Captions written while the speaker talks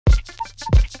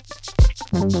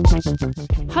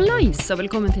Hallais og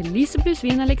velkommen til Lise pluss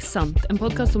vin eller Sant, en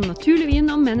podcast om naturlig vin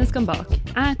og menneskene bak.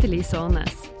 Jeg heter Lise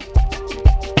Ånes.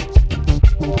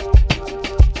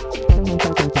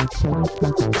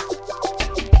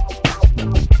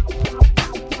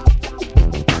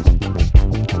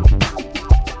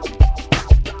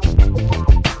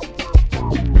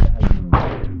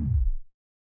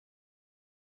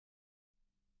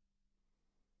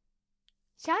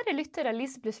 Kjære lytter av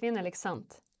Lise pluss vin eller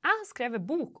Sant. Jeg har skrevet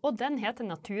bok, og den heter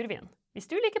Naturvin. Hvis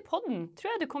du liker podden, tror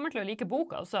jeg du kommer til å like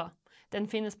boka også. Den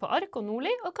finnes på ark og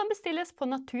Nordli, og kan bestilles på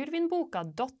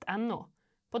naturvinboka.no.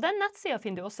 På den nettsiden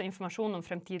finner du også informasjon om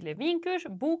fremtidige vinkurs,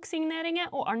 boksigneringer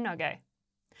og annet gøy.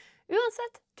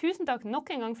 Uansett, tusen takk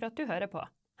nok en gang for at du hører på.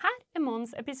 Her er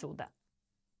månedens episode.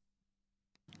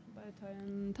 Bare ta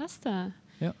en test.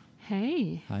 Ja.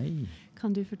 Hei. Hei.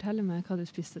 Kan du fortelle meg hva du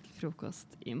spiste til frokost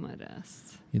i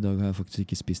morges? I dag har jeg faktisk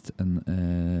ikke spist en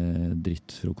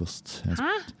drittfrokost. Hæ?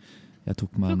 Jeg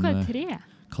tok meg Klokka en 3.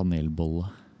 Kanelbolle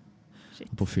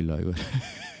på fylla i går.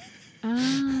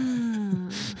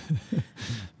 Men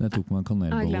jeg tok meg en kanelbolle.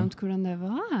 Jeg har glemt hvordan det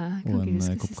var. Og en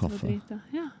kopp kaffe.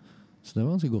 Ja. Så det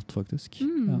var ganske godt faktisk.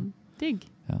 Ja. Digg.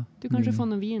 Ja. Du kanskje får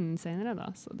noe vin senere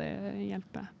da, så det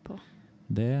hjelper på.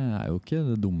 Det er jo ikke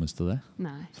det dummeste det.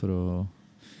 Nei. For å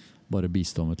bare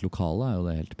bistå om et lokale er jo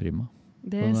det helt prima.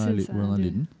 Det Hvordan er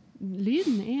lyden?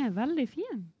 Lyden er veldig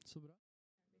fin. Så bra.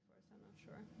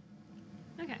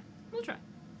 Okay, we'll try.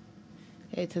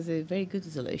 It has a very good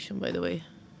isolation, by the way.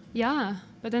 Yeah,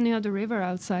 but then you have the river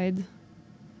outside.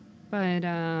 But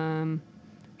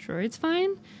sure, it's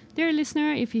fine. Dear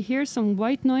listener, if you hear some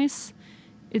white noise,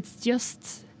 it's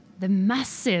just the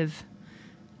massive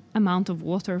amount of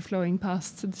water flowing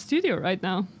past the studio right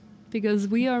now. Because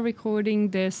we are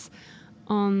recording this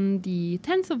on the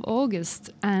 10th of August,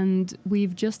 and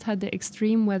we've just had the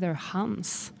extreme weather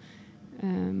Hans.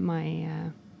 My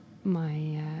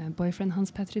boyfriend Hans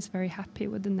Petter is very happy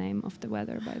with the name of the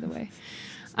weather, by the way.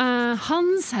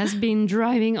 Hans has been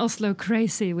driving Oslo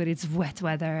crazy with its wet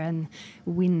weather and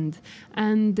wind.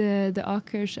 And the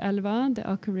Akerselva, the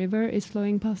Aker River, is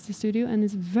flowing past the studio and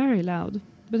it's very loud.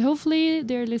 But hopefully,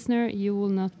 dear listener, you will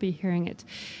not be hearing it.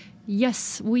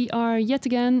 Yes, we are yet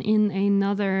again in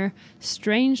another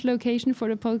strange location for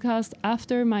the podcast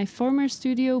after my former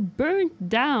studio burnt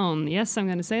down. Yes, I'm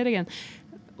going to say it again.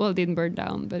 Well, it didn't burn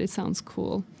down, but it sounds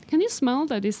cool. Can you smell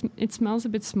that it smells a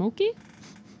bit smoky?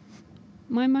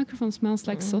 My microphone smells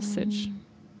like sausage.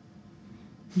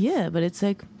 Yeah, but it's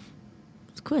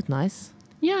quite nice.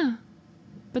 Yeah.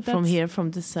 But that's, from here,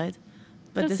 from this side.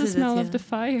 But that's this the smell of the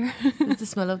fire. It's the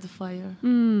smell of the fire.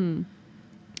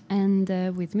 And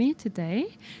with me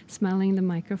today, smelling the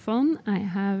microphone, I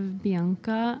have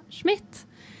Bianca Schmitt.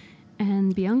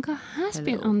 And Bianca has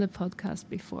been on the podcast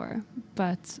before,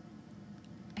 but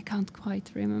I can't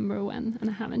quite remember when, and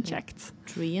I haven't checked.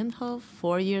 3.5,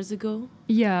 4 years ago?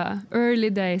 Yeah, early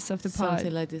days of the pod.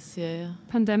 Something like this, yeah.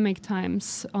 Pandemic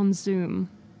times on Zoom.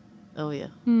 Oh, yeah.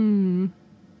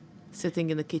 Sitting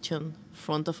in the kitchen,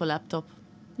 front of a laptop.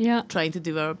 Yeah. Trying to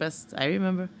do our best, I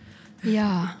remember.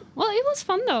 Yeah. Well, it was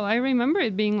fun, though. I remember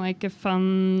it being like a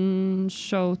fun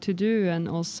show to do. And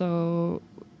also,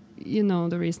 you know,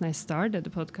 the reason I started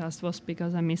the podcast was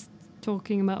because I missed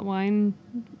talking about wine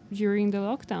during the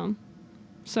lockdown.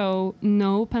 So,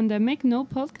 no pandemic, no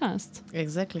podcast.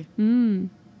 Exactly.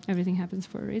 Everything happens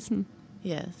for a reason.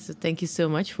 Yeah, so thank you so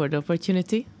much for the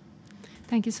opportunity.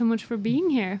 Thank you so much for being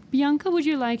here. Bianca, would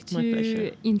you like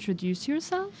to introduce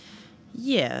yourself?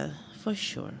 Yeah, for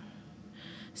sure.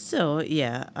 So,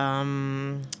 yeah,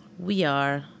 we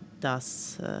are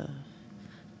the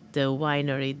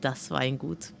winery Das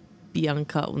Weingut,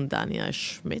 Bianca und Daniel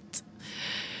Schmitt.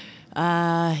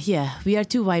 Yeah, we are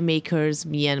two winemakers,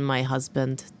 me and my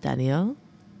husband, Daniel.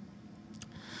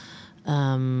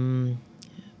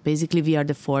 Basically, we are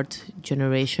the fourth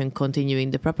generation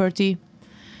continuing the property.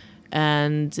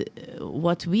 And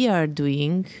what we are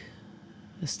doing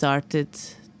started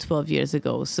 12 years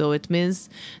ago. So it means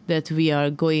that we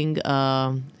are going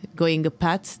a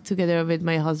path together with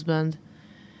my husband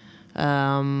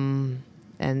and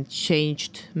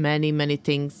changed many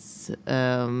things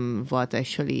what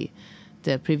actually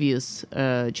the previous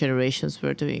generations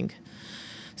were doing.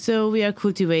 So we are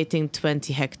cultivating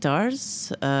 20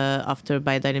 hectares after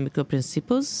biodynamical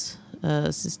principles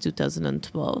since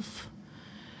 2012.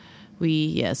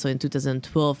 So in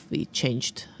 2012 we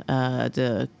changed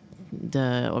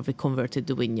we converted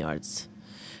the vineyards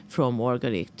from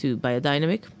organic to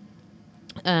biodynamic.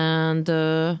 And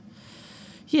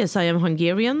yes, I am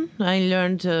Hungarian. I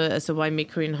learned as a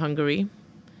winemaker in Hungary.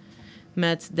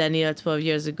 Met Daniel 12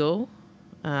 years ago.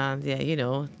 And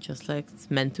just like it's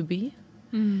meant to be.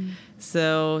 Mm.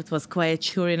 So it was quite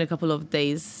sure in a couple of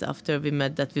days after we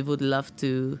met that we would love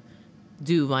to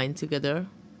do wine together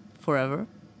forever.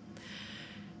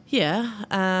 Yeah,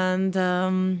 and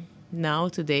now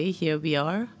today here we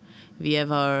are. We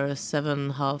have our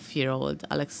 7.5-year-old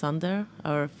Alexander,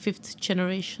 our 5th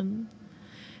generation,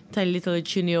 tiny little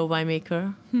junior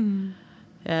winemaker.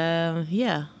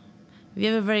 Yeah, we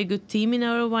have a very good team in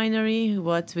our winery,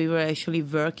 what we were actually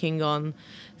working on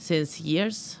since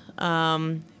years.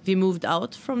 We moved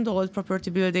out from the old property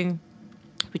building,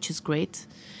 which is great,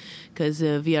 because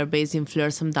we are based in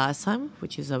Flörsheim-Dalsheim,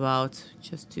 which is about,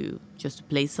 just to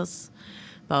place us,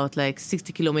 about like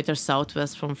 60 kilometers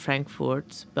southwest from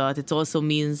Frankfurt. But it also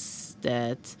means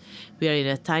that we are in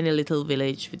a tiny little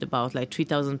village with about like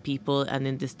 3,000 people. And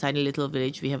in this tiny little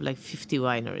village, we have like 50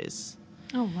 wineries.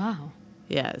 Oh, wow.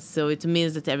 Yeah, so it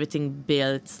means that everything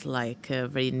built like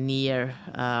very near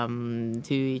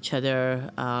to each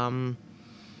other.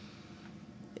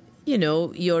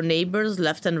 Your neighbors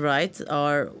left and right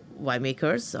are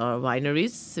winemakers or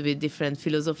wineries with different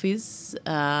philosophies,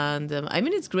 and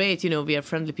it's great. We are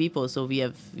friendly people, so we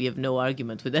have no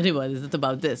argument with anyone. It's not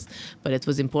about this, but it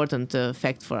was important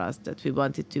fact for us that we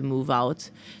wanted to move out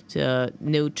to a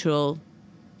neutral,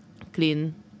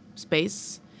 clean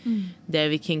space. There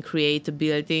we can create a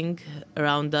building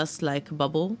around us like a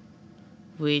bubble,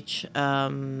 which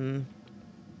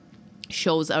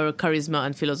shows our charisma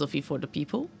and philosophy for the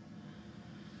people.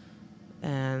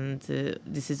 And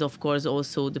this is, of course,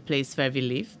 also the place where we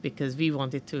live, because we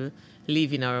wanted to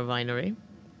live in our winery.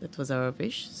 That was our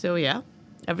wish. So, yeah,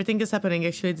 everything is happening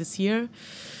actually this year.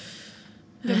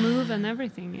 The move and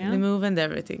everything, yeah? The move and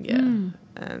everything, yeah.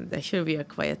 And actually we are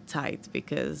quite tight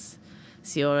because,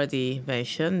 as you already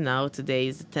mentioned, now today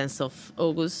is the 10th of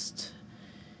August.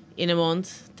 In a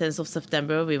month, 10th of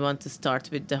September, we want to start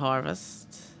with the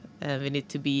harvest. We need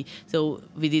to be, so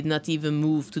we did not even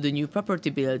move to the new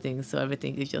property building, so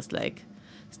everything is just like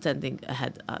standing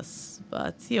ahead us.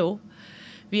 But,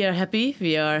 we are happy,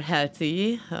 we are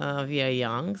healthy, we are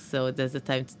young, so there's the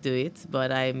time to do it.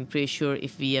 But I'm pretty sure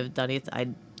if we have done it, I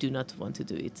do not want to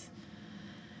do it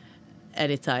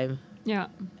anytime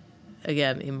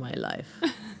again in my life.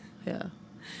 Yeah.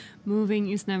 Moving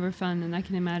is never fun, and I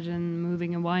can imagine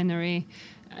moving a winery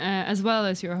as well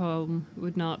as your home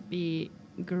would not be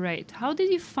great. How did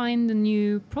you find the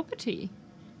new property?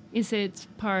 Is it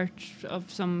part of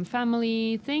some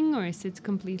family thing, or is it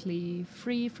completely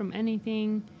free from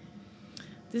anything?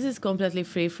 This is completely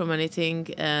free from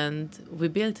anything, and we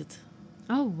built it.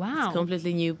 Oh, wow. It's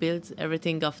completely new built,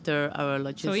 everything after our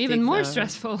logistics. So even more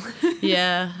stressful.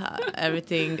 Yeah,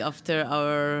 everything after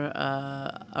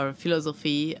our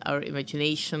philosophy, our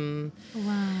imagination.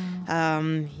 Wow.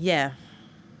 Yeah.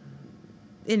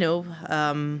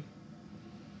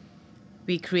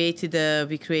 We created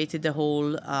a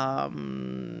whole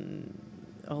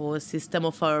system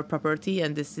of our property,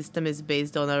 and this system is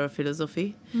based on our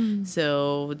philosophy.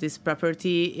 So this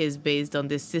property is based on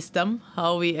this system,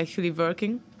 how we actually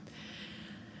working.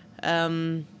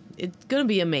 It's gonna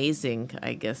be amazing,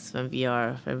 I guess, when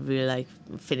we're like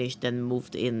finished and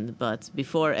moved in. But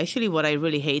before, actually, what I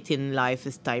really hate in life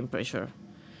is time pressure.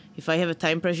 If I have a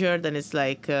time pressure, then it's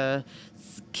like it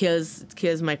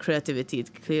kills my creativity.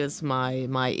 It kills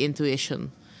my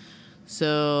intuition.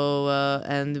 So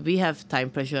and we have time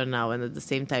pressure now, and at the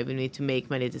same time we need to make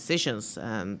many decisions.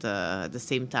 And at the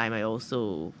same time, I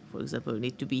also, for example,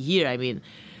 need to be here.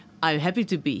 I'm happy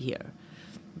to be here,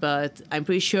 but I'm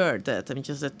pretty sure that I'm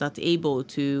just not able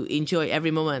to enjoy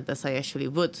every moment as I actually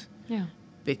would. Yeah.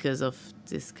 Because of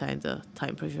this kind of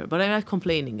time pressure. But I'm not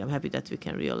complaining. I'm happy that we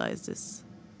can realize this.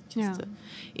 Just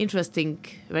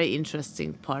very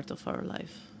interesting part of our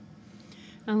life.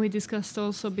 And we discussed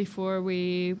also before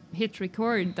we hit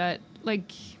record that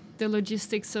like the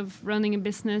logistics of running a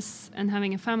business and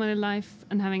having a family life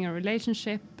and having a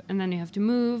relationship, and then you have to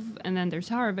move, and then there's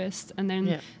harvest, and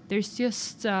then there's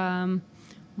just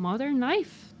modern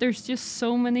life. There's just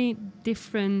so many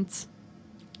different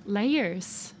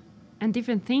layers and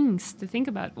different things to think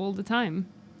about all the time.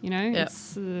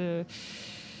 It's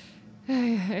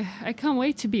I can't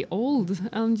wait to be old.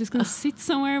 I'm just going to sit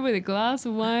somewhere with a glass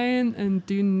of wine and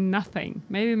do nothing.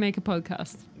 Maybe make a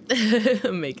podcast.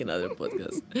 Make another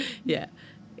podcast. Yeah.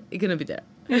 You're going to be there.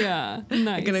 Yeah.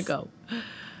 Nice. You're going to go.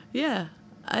 Yeah.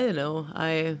 I don't know.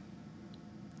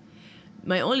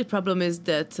 My only problem is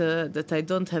that I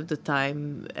don't have the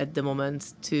time at the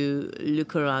moment to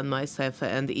look around myself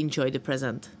and enjoy the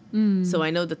present. So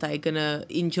I know that I'm going to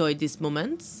enjoy these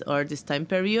moments or this time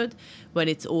period when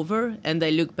it's over and I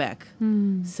look back.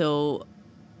 So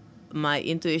my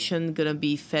intuition gonna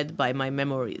be fed by my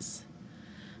memories.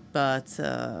 But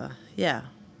yeah,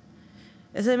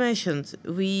 as I mentioned,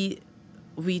 we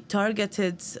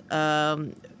targeted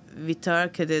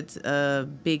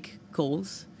big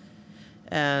goals,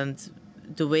 and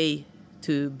the way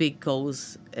to big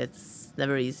goals, it's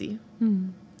never easy.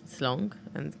 It's long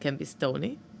and can be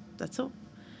stony. That's all.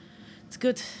 It's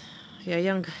good. We are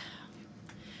young.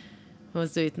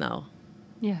 Let's do it now.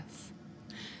 Yes.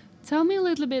 Tell me a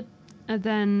little bit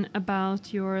then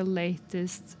about your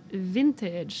latest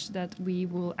vintage that we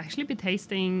will actually be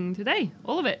tasting today.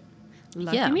 All of it.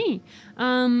 Lucky me.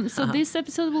 So this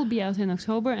episode will be out in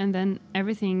October, and then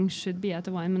everything should be at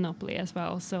the Wine Monopoly as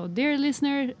well. So dear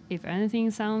listener, if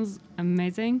anything sounds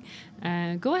amazing,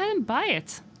 go ahead and buy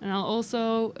it. And I'll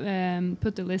also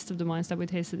put the list of the wines that we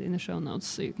tasted in the show notes,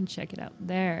 so you can check it out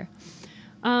there.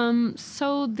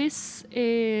 So this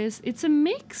it's a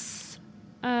mix,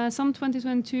 some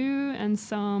 2022 and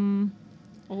some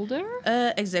older.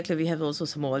 Exactly. We have also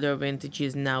some older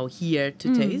vintages now here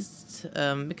to taste,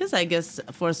 because I guess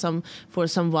for some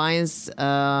wines,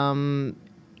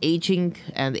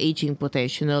 aging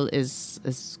potential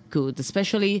is good.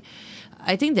 Especially,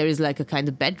 I think there is like a kind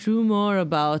of bad rumor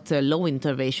about low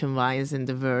intervention wines in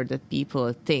the world, that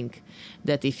people think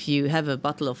that if you have a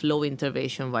bottle of low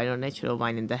intervention wine or natural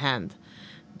wine in the hand,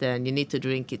 then you need to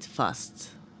drink it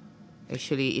fast.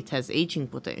 Actually, it has aging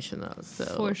potential. So.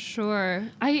 For sure.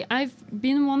 I've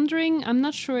been wondering, I'm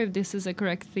not sure if this is a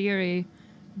correct theory,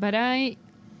 but I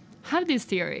have this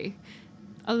theory.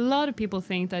 A lot of people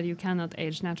think that you cannot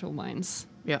age natural wines.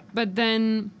 Yeah. But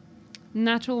then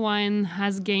natural wine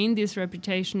has gained this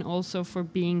reputation also for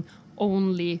being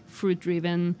only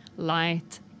fruit-driven,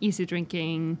 light, easy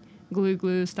drinking,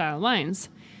 glue style wines.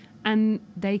 And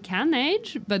they can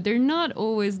age, but they're not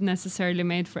always necessarily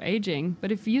made for aging.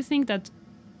 But if you think that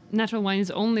natural wine is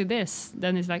only this,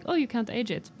 then it's like, oh, you can't age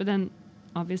it. But then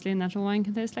obviously natural wine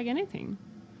can taste like anything.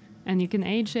 And you can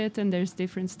age it, and there's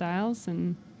different styles.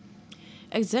 And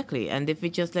exactly. And if we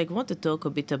just want to talk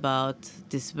a bit about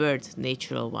this word,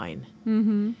 natural wine,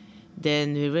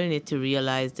 then we really need to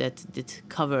realize that it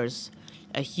covers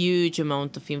a huge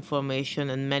amount of information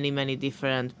and many, many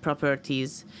different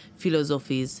properties,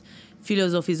 philosophies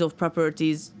of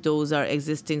properties. Those are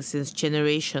existing since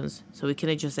generations. So we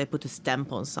cannot just put a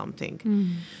stamp on something.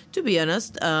 To be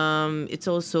honest, it's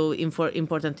also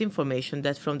important information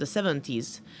that from the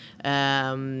 70s,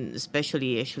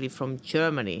 especially actually from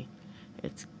Germany,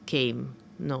 it came.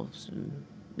 No,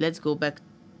 let's go back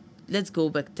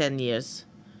 10 years,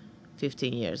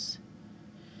 15 years.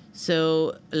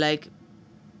 So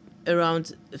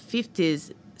around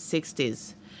 50s,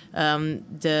 60s,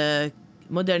 the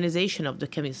modernization of the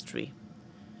chemistry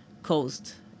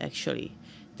caused actually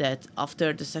that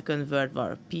after the Second World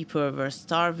War, people were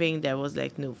starving, there was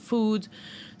no food.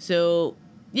 So,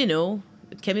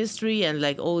 chemistry and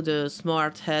all the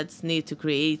smart heads need to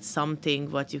create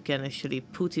something what you can actually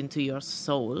put into your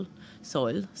soil,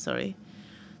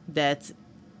 that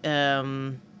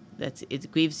that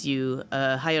it gives you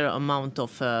a higher amount of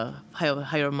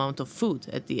food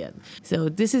at the end. So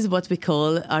this is what we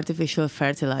call artificial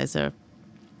fertilizer.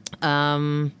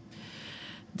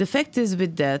 The fact is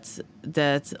with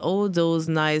that all those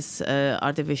nice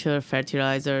artificial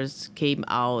fertilizers came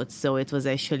out, so it was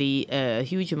actually a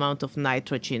huge amount of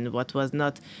nitrogen what was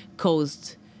not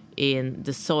caused in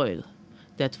the soil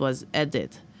that was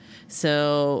added.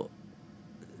 So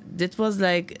that was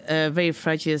a very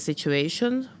fragile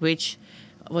situation, which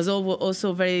was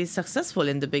also very successful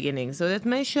in the beginning. So that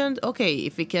mentioned, okay,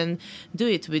 if we can do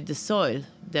it with the soil,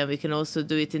 then we can also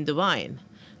do it in the wine,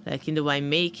 in the wine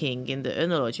making, in the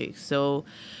enology. So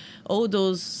all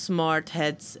those smart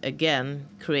heads again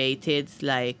created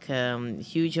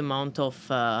huge amount of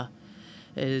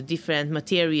different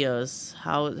materials,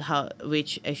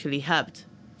 which actually helped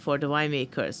for the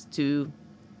winemakers to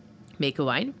make a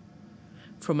wine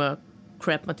from a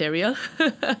crap material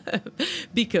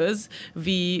because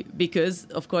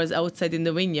of course outside in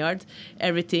the vineyard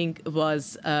everything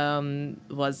was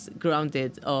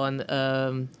grounded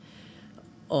on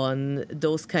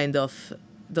those kind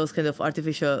of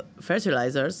artificial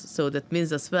fertilizers. So that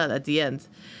means as well at the end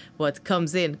what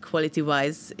comes in quality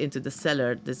wise into the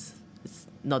cellar, this is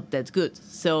not that good.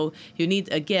 So you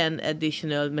need again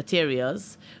additional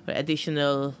materials or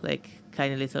additional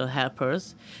kind of little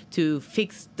helpers to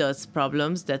fix those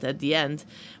problems that at the end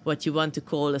what you want to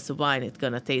call as a wine, it's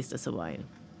gonna taste as a wine.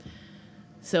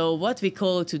 So what we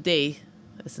call today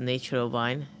as a natural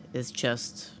wine is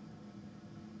just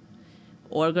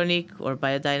organic or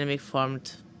biodynamic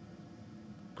formed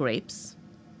grapes,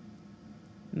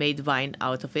 made wine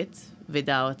out of it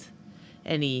without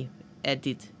any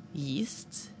added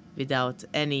yeast, without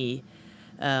any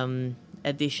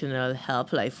additional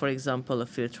help, like, for example, a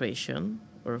filtration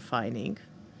or refining.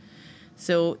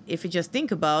 So if you just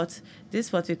think about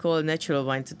this, what we call natural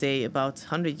wine today, about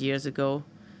 100 years ago,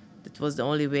 that was the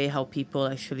only way how people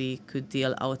actually could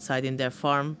deal outside in their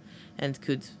farm and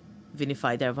could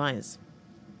vinify their wines.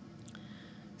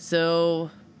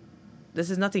 So this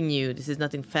is nothing new. This is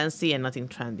nothing fancy and nothing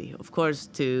trendy. Of course,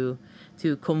 to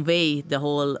convey the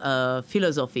whole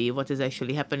philosophy, what is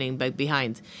actually happening back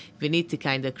behind, we need to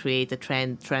kind of create a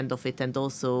trend of it and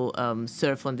also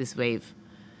surf on this wave.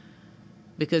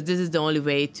 Because this is the only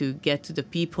way to get to the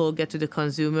people, get to the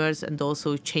consumers, and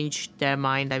also change their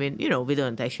mind. I mean, we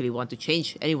don't actually want to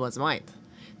change anyone's mind.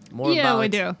 We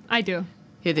do. I do.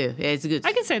 You do. Yeah, it's good.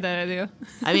 I can say that I do.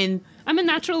 I mean... I'm a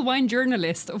natural wine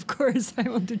journalist. Of course, I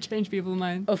want to change people's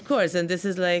mind. Of course, and this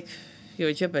is like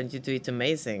your job, and you do it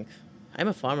amazing. I'm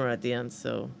a farmer at the end,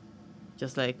 so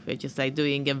we're just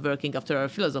doing and working after our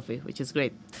philosophy, which is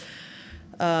great.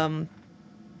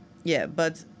 Yeah,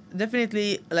 but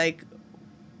definitely, like,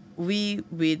 we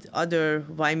with other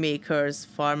winemakers,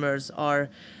 farmers, are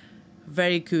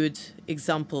very good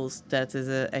examples that is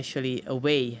actually a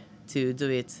way to do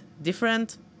it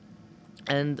different.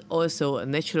 And also, a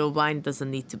natural wine doesn't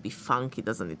need to be funky,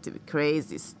 doesn't need to be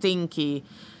crazy, stinky,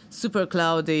 super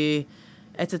cloudy,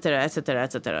 etc., etc.,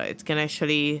 etc. It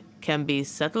can be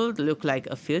settled, look like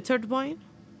a filtered wine.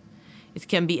 It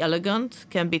can be elegant,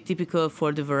 can be typical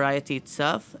for the variety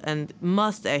itself, and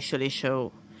must actually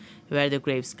show where the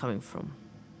grape's coming from.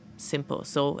 Simple.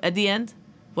 So at the end,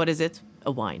 what is it?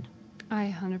 A wine.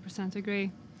 I 100%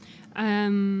 agree.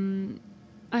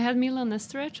 I had Milan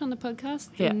Nesterec on the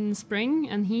podcast in spring,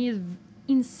 and he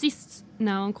insists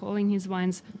now on calling his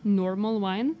wines normal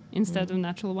wine instead of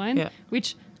natural wine,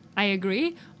 which I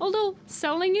agree. Although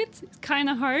selling it is kind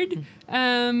of hard,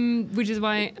 which is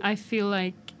why I feel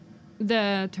like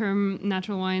the term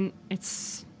natural wine,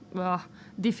 it's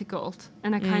difficult,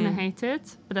 and I kind of hate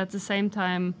it. But at the same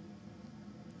time,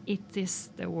 it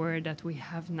is the word that we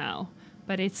have now.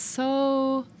 But it's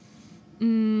so...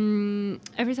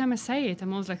 every time I say it,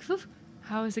 I'm always like,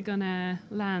 how is it gonna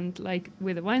land? Like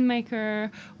with a winemaker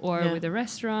or with a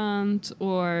restaurant,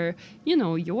 or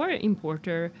your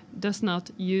importer does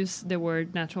not use the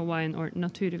word natural wine or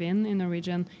naturvin in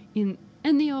Norwegian in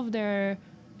any of their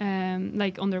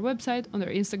like on their website, on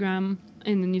their Instagram,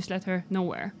 in the newsletter,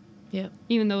 nowhere. Yeah.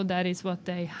 Even though that is what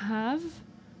they have,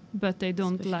 but they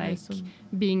don't like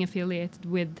being affiliated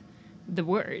with the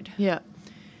word. Yeah.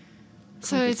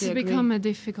 So it's become a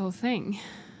difficult thing.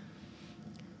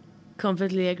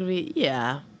 Completely agree.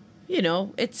 Yeah.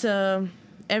 It's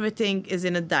everything is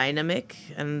in a dynamic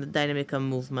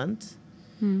movement.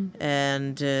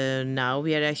 And now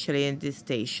we are actually in this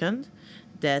station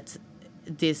that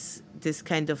this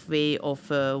kind of way of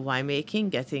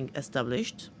winemaking getting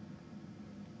established.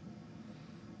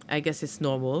 I guess it's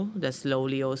normal that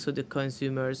slowly also the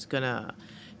consumers gonna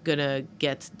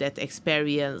get that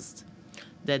experience,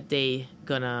 that they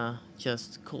gonna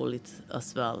just call it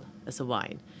as well as a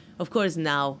wine. Of course,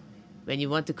 now when you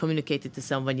want to communicate it to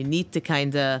someone, you need to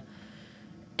kind of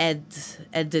add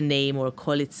the name or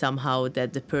call it somehow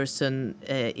that the person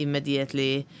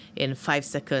immediately in 5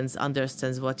 seconds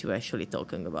understands what you're actually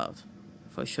talking about,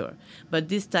 for sure. But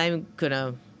this time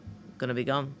gonna be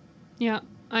gone. Yeah,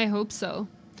 I hope so.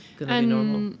 Gonna be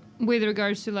normal. With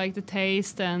regards to like the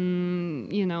taste and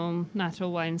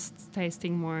natural wines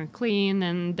tasting more clean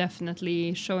and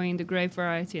definitely showing the grape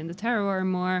variety and the terroir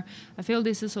more, I feel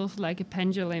this is also like a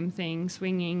pendulum thing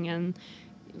swinging. And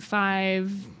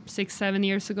 5, 6, 7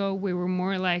 years ago we were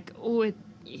more like,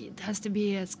 it has to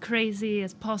be as crazy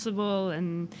as possible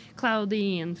and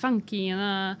cloudy and funky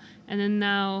and then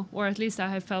now, or at least I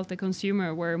have felt the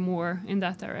consumer were more in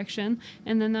that direction,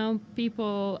 and then now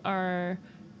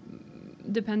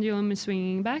the pendulum is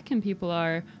swinging back and people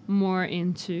are more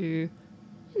into,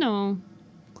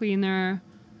 cleaner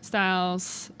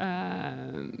styles,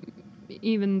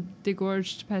 even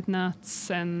degorged pet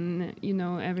nuts, and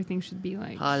everything should be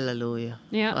like... Hallelujah.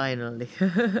 Yeah. Finally.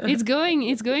 It's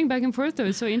going back and forth though.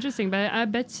 It's so interesting. But I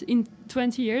bet in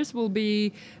 20 years we'll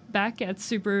be back at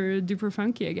super duper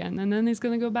funky again, and then it's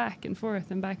gonna go back and forth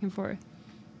and back and forth.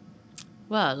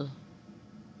 Well,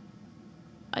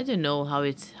 I don't know how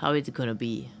it's gonna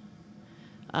be,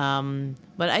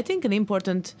 but I think an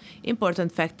important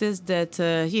fact is that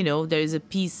there is a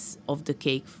piece of the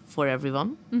cake for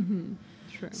everyone. Mm-hmm.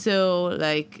 Sure. So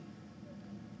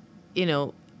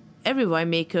every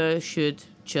winemaker should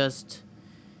just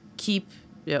keep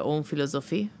their own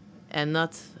philosophy and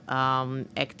not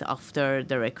act after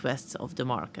the requests of the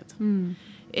market.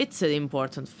 it's an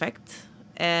important fact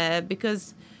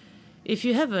because if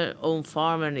you have an own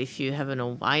farm and if you have an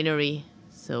own winery,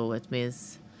 so it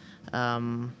means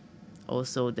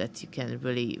also that you can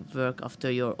really work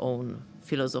after your own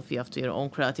philosophy, after your own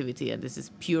creativity, and this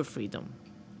is pure freedom.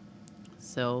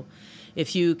 So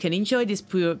if you can enjoy this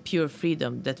pure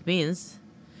freedom, that means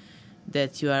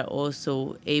that you are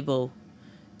also able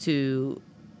to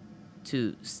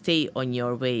stay on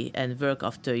your way and work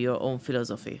after your own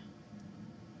philosophy.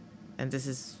 And this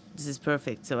is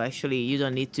perfect. So actually you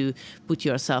don't need to put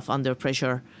yourself under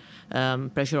pressure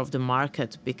of the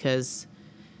market, because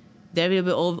there will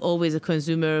be always a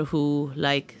consumer who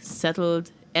like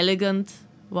settled, elegant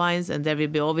wines, and there will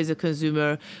be always a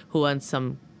consumer who wants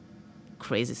some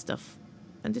crazy stuff.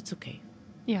 And it's okay.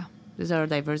 Yeah. There's our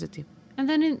diversity. And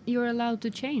then you're allowed to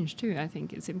change too. I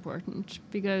think it's important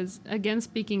because, again,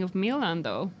 speaking of Milan,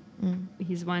 though,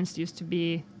 his wines used to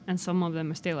be, and some of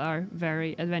them still are,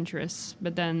 very adventurous.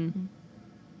 But then,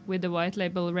 with the white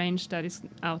label range that is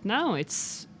out now,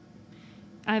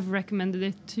 I've recommended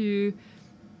it to,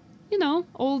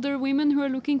 older women who are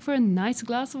looking for a nice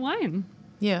glass of wine.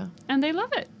 Yeah, and they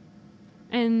love it.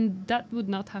 And that would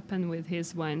not happen with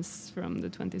his wines from the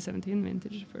 2017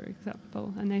 vintage, for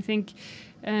example. And I think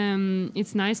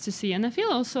it's nice to see. And I feel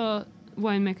also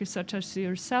winemakers such as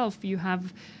yourself, you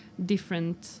have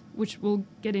different, which we'll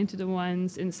get into the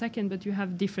wines in a second, but you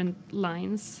have different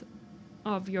lines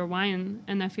of your wine.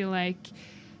 And I feel like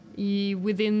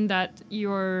within that,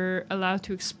 you're allowed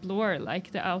to explore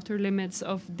like the outer limits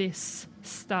of this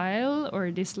style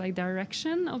or this like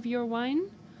direction of your wine.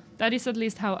 That is at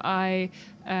least how I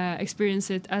experience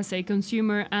it as a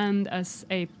consumer and as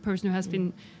a person who has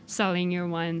been selling your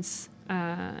wines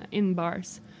in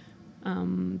bars.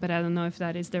 But I don't know if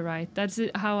that is the right. That's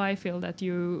how I feel that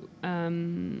you are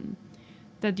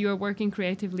working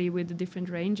creatively with the different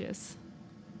ranges.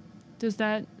 Does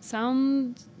that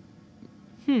sound?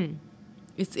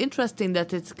 It's interesting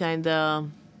that it's kind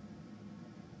of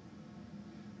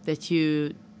that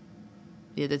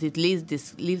it leaves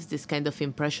this kind of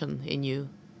impression in you.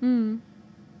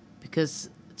 Because,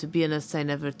 to be honest, I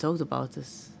never talked about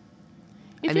this.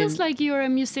 It feels like you're a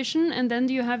musician, and then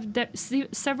you have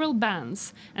several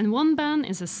bands. And one band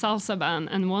is a salsa band,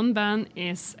 and one band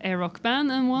is a rock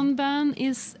band, and one band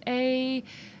is a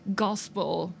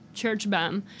gospel church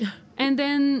band. And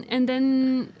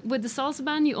then with the salsa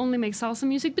band, you only make salsa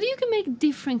music, but you can make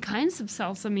different kinds of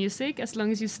salsa music as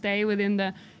long as you stay within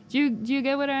the... Do you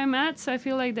get what I'm at? So I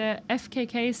feel like the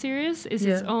FKK series is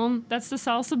its own... That's the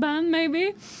salsa band,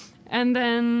 maybe. And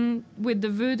then with the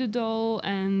Voodoo Doll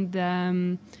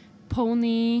and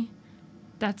Pony,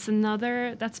 that's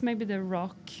maybe the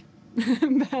rock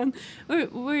band,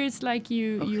 where it's like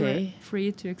you're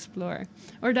free to explore.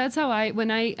 Or that's how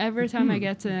every time I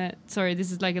get to... Sorry,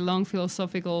 this is like a long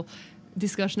philosophical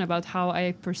discussion about how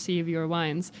I perceive your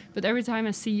wines. But every time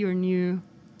I see your new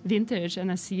vintage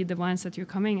and I see the wines that you're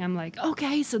coming, I'm like,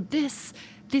 okay, so this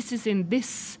is in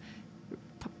this...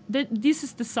 This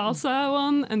is the salsa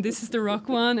one, and this is the rock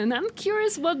one, and I'm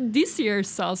curious what this year's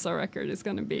salsa record is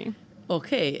going to be.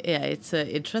 Okay, yeah, it's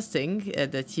interesting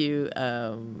that you...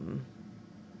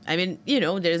 I mean,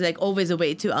 there's like always a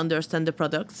way to understand the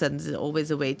products and there's always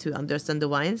a way to understand the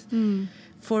wines.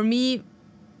 For me,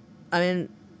 I mean,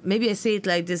 maybe I say it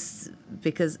like this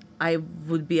because I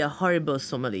would be a horrible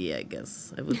sommelier, I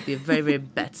guess. I would be a very, very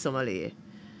bad sommelier.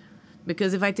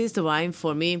 Because if I taste the wine,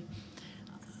 for me,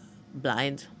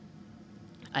 blind,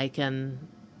 I can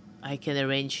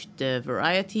arrange the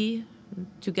variety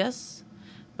to guess,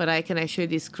 but I can actually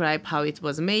describe how it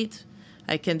was made.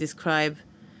 I can describe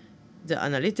the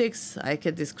analytics. I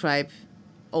can describe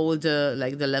all the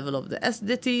level of the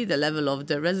acidity, the level of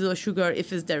the residual sugar,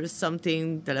 if there is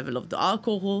something, the level of the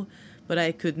alcohol, but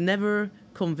I could never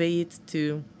convey it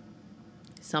to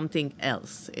something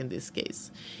else in this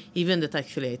case. Even that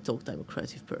actually I thought I'm a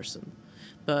creative person.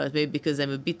 But maybe because I'm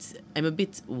a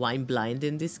bit wine blind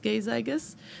in this case, I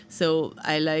guess. So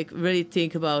I really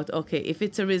think about, okay, if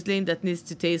it's a Riesling that needs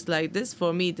to taste like this,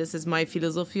 for me, this is my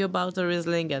philosophy about a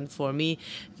Riesling. And for me,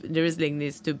 the Riesling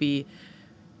needs to be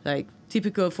like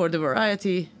typical for the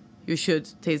variety. You should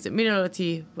taste the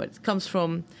minerality, where it comes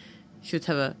from. Should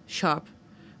have a sharp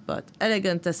but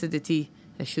elegant acidity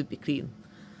and should be clean.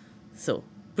 So,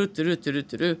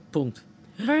 punkt.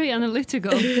 Very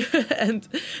analytical. And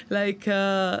but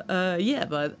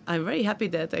I'm very happy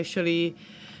that actually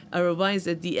our wines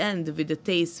at the end with the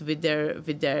taste, with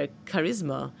their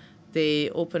charisma, they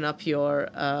open up your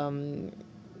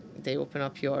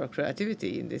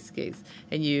creativity in this case,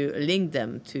 and you link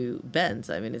them to bands.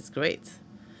 I mean, it's great.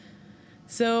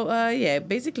 So,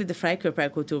 basically the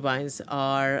Freikorperkultur wines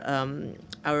are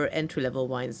our entry-level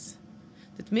wines.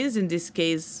 That means in this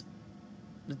case,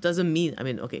 it doesn't mean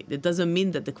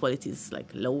that the quality is like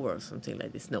lower or something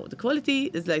like this. No, the quality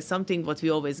is like something what we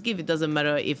always give. It doesn't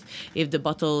matter if the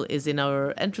bottle is in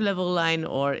our entry-level line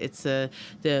or it's the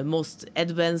most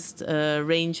advanced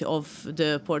range of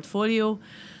the portfolio,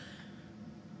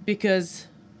 because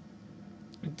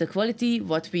the quality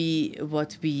what we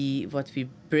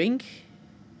bring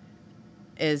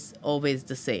is always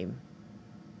the same.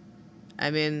 I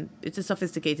mean, it's a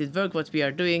sophisticated work what we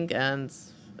are doing, and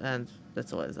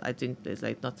that's all. I think there's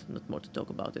like not more to talk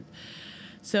about it.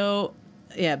 So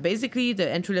yeah, basically the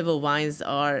entry level wines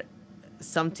are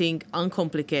something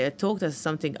uncomplicated. Talked as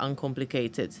something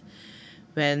uncomplicated.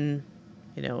 When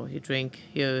you drink,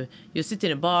 you sit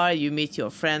in a bar, you meet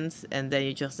your friends, and then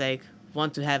you just like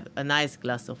want to have a nice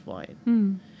glass of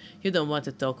wine. You don't want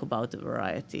to talk about the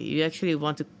variety. You actually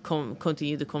want to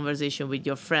continue the conversation with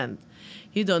your friend.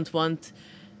 You don't want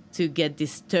to get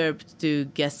disturbed to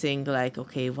guessing like,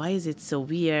 okay, why is it so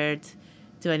weird?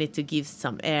 Do I need to give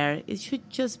some air? It should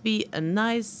just be a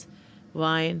nice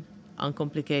wine,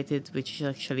 uncomplicated, which is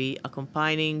actually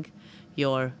accompanying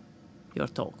your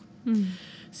talk.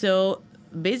 So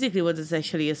basically what is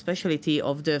actually a specialty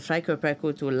of the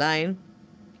Freikorperkultur line,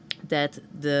 that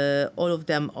all of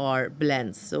them are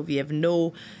blends. So we have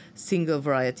no single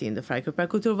variety in the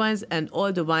Freikorperkultur wines, and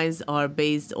all the wines are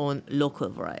based on local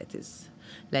varieties,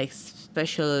 like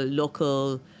special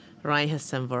local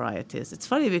Rheinhessen varieties. It's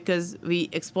funny because we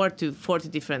export to 40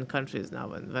 different countries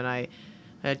now, and when I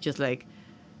just like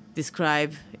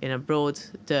describe in abroad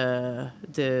the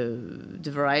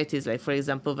varieties, like for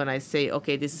example when I say,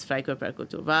 okay, this is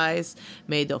Freikorperkultur Weiss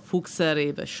made of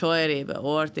Fuchserrebe, Scheurebe,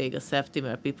 Ortega,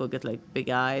 Septimer, people get like big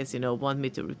eyes, want me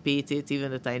to repeat it,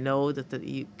 even that I know that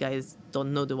you guys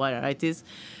don't know the varieties.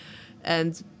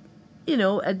 And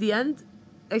at the end,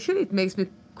 actually it makes me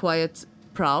quite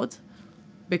proud,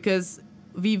 because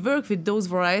we work with those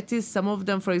varieties. Some of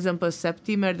them, for example,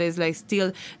 Septimer, there's like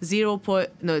still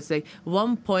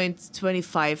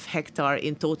 1.25 hectare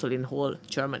in total in whole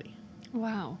Germany.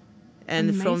 Wow.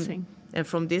 And amazing.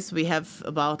 from this we have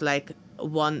about like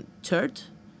 1/3.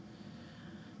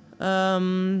 I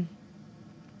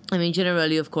mean,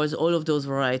 generally, of course, all of those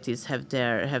varieties have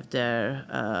their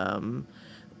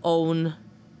own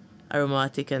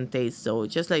aromatic and taste. So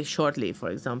just like shortly, for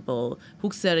example,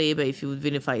 Fuchserrebe, if you would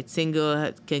vinify it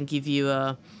single, can give you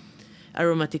a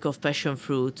aromatic of passion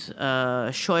fruit.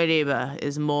 Scheurebe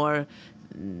is more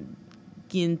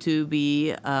keen to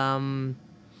be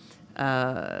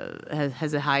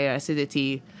has a higher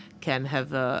acidity, can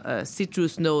have a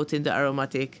citrus note in the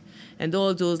aromatic. And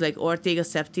all those like Ortega,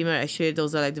 Septimer, actually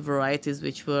those are like the varieties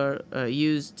which were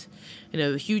used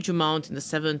a huge amount in the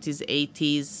 70s,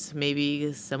 80s.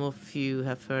 Maybe some of you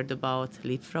have heard about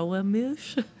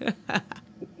Liebfrauenmilch.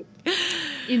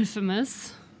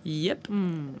 Infamous. Yep.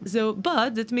 So,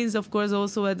 but that means, of course,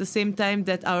 also at the same time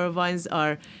that our wines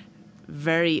are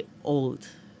very old.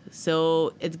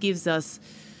 So it gives us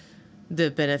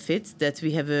the benefit that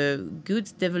we have a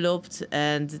good developed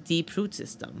and deep root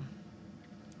system.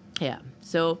 Yeah.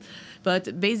 So,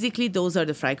 but basically those are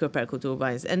the Freikorperkultur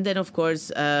wines. And then, of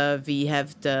course, we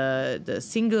have the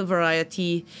single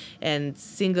variety and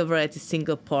single variety,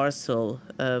 single parcel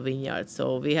vineyard.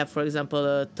 So we have, for example,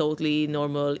 a totally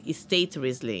normal estate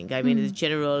Riesling. I mean, it's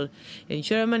general in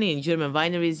Germany, in German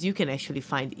wineries, you can actually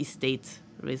find estate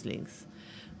Rieslings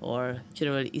or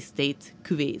general estate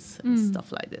cuvées and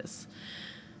stuff like this.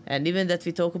 And even that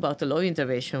we talk about the low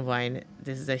intervention wine,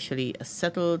 this is actually a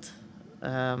settled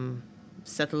and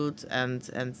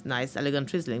nice,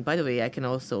 elegant Riesling. By the way, I can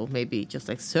also maybe just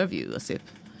like serve you a sip.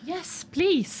 Yes,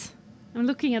 please. I'm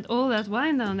looking at all that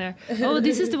wine down there. Oh,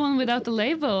 this is the one without the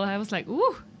label. I was like,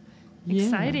 ooh,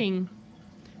 exciting.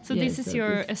 So this is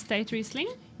your estate Riesling?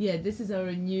 Yeah, this is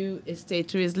our new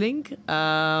estate Riesling,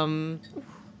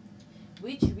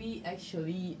 which we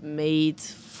actually made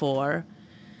for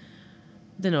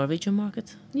the Norwegian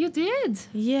market. You did?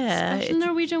 Yeah. Special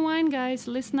Norwegian wine, guys.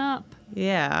 Listen up.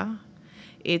 Yeah.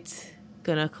 It's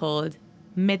gonna called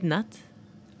Midnight.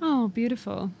 Oh,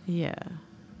 beautiful. Yeah.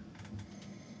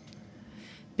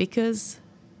 Because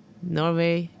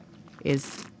Norway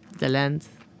is the land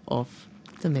of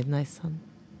the midnight sun.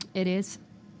 It is.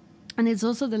 And it's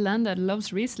also the land that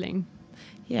loves Riesling.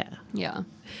 Yeah. Yeah.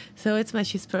 So it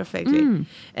matches perfectly.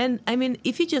 And I mean,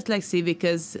 if you just like see,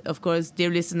 because of course, dear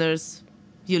listeners,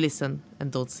 you listen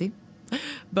and don't see.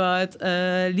 But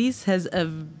Lise has a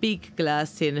big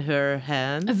glass in her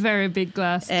hand. A very big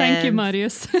glass. Thank you, And-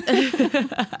 Marius.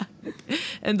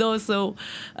 And also,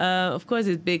 of course,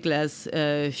 this big glass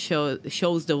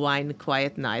shows the wine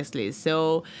quite nicely.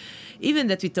 So even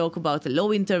that we talk about a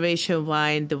low intervention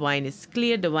wine, the wine is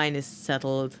clear, the wine is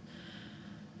settled.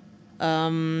 I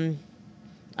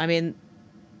mean,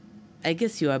 I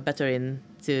guess you are better in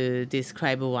to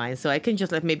describe a wine. So I can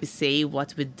just like maybe say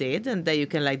what we did and then you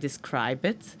can like describe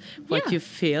it, what Yeah. you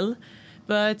feel.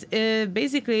 But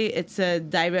basically, it's a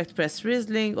direct press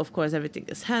Riesling. Of course, everything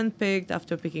is handpicked.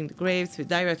 After picking the grapes, we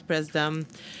direct press them.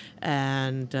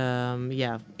 And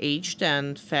aged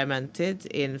and fermented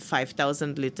in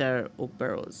 5,000-liter oak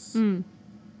barrels. And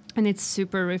it's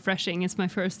super refreshing. It's my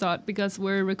first thought because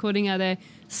we're recording at a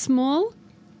small,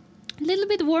 little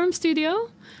bit warm studio.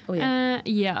 Oh, yeah.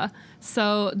 Yeah.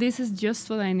 So this is just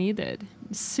what I needed.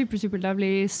 Super, super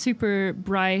lovely, super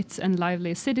bright and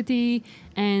lively acidity.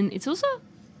 And it's also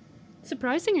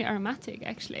surprisingly aromatic,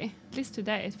 actually. At least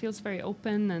today. It feels very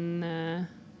open and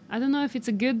I don't know if it's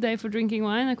a good day for drinking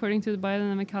wine according to the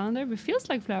biodynamic calendar, but it feels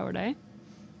like flower day.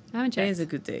 I haven't It checked. is a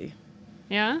good day.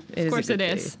 Yeah? It Of is a course good it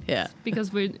day. is. Yeah.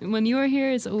 Because when you are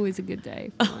here, it's always a good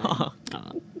day. for wine.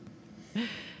 Aw.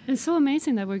 It's so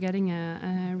amazing that we're getting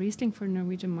a Riesling for the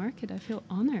Norwegian market. I feel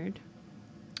honored.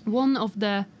 One of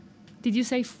the, did you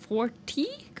say 40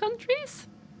 countries?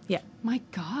 Yeah. My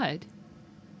God.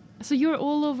 So you're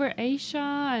all over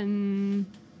Asia and...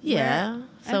 Yeah.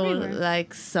 So Everywhere.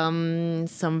 like some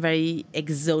very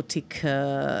exotic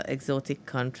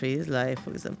countries, like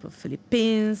for example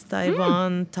Philippines,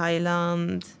 Taiwan,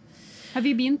 Thailand. Have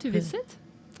you been to visit?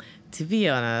 To be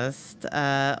honest,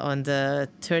 on the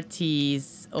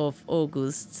 30th of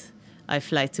August, I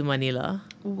fly to Manila,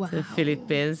 Wow. to the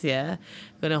Philippines. Yeah,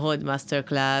 gonna hold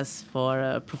masterclass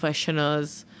for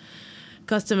professionals,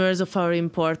 customers of our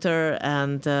importer,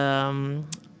 and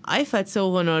I felt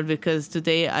so honored because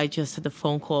today I just had a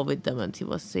phone call with them, and he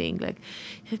was saying like,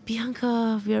 "Hey,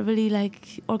 Bianca, we are really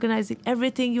like organizing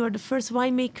everything. You are the first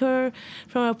winemaker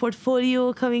from our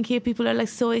portfolio coming here. People are like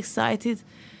so excited."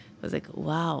 I was like,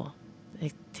 "Wow,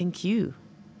 like thank you."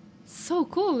 So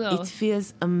cool though. It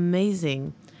feels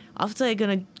amazing. After I'm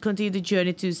gonna continue the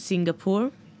journey to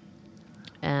Singapore,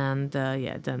 and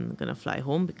then gonna fly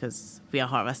home because we are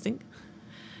harvesting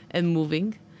and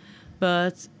moving.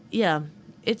 But yeah,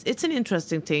 it's an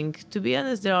interesting thing. To be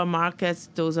honest, there are markets;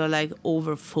 those are like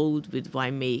overfilled with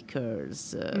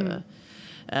winemakers,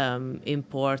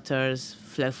 importers.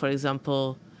 Like for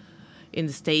example, in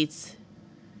the States,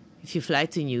 if you fly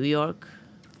to New York,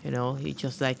 you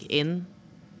just like in.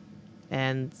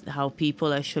 And how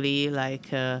people actually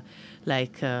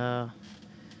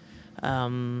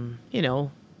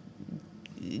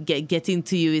get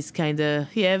into you is kind of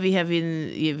we have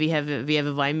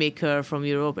a winemaker from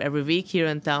Europe every week here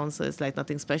in town, so it's like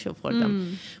nothing special for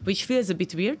them, which feels a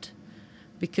bit weird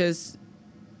because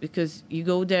you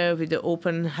go there with an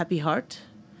open, happy heart,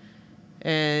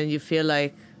 and you feel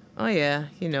like, oh yeah,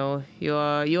 you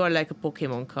are like a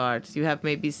Pokemon card. You have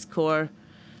maybe score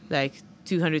like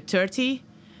 230,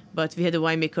 but we had a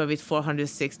winemaker with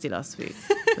 460 last week.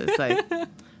 So it's like,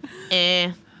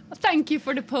 Thank you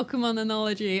for the Pokemon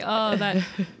analogy. Oh, that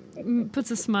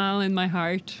puts a smile in my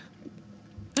heart.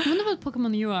 I wonder what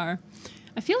Pokemon you are.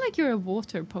 I feel like you're a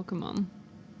water Pokemon.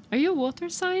 Are you a water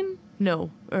sign?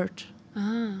 No, Earth.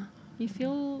 Ah, you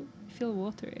feel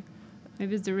watery.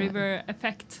 Maybe it's the river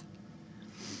effect.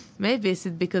 Maybe it's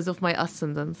because of my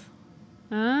ascendant.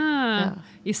 Ah,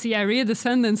 you see, I read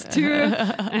Descendants too.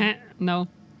 No.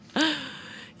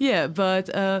 Yeah, but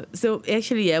so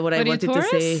actually, yeah, what I But are you wanted to Taurus?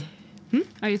 say.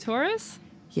 Are you Taurus?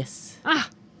 Yes. Ah,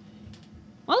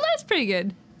 well, that's pretty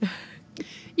good.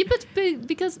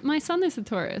 Because my son is a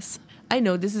Taurus. I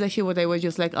know this is actually what I was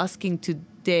just like asking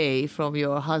today from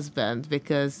your husband,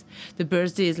 because the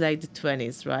birthday is like the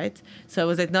 20th, right? So I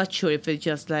was like not sure if it's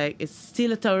just like it's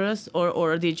still a Taurus or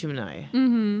already a Gemini.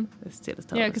 Mm-hmm. It's still a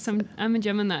Taurus. Yeah, because I'm a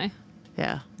Gemini.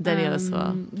 Yeah, Daniel as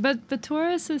well. But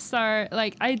Tauruses are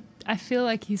like I feel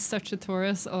like he's such a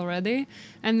Taurus already,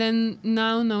 and then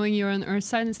now knowing you're an Earth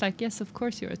sign, it's like, yes, of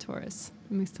course you're a Taurus.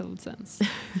 It makes total sense.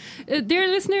 Dear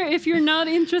listener, if you're not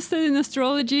interested in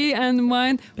astrology and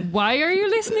wine, why are you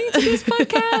listening to this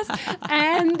podcast?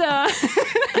 And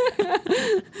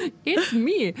it's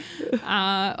me.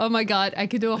 Oh my God, I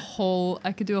could do a whole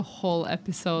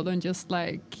episode on just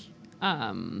like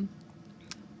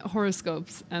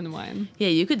horoscopes and wine. Yeah,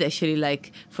 you could actually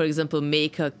like, for example,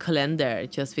 make a calendar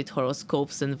just with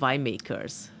horoscopes and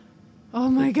winemakers. Oh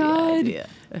my God. Yeah.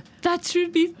 That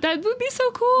would be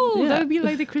so cool. Yeah. That would be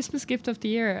like the Christmas gift of the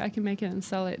year. I can make it and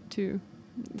sell it to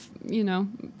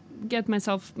get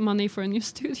myself money for a new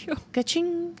studio.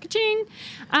 Ka-ching. Ka-ching.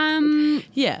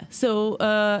 Yeah, so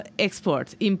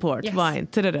export, import, Yes. wine,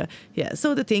 ta-da-da. Yeah,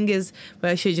 so the thing is, well,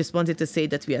 I actually just wanted to say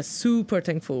that we are super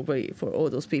thankful for all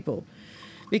those people.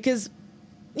 Because,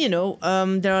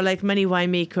 there are like many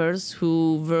winemakers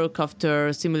who work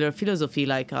after similar philosophy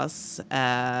like us.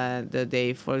 And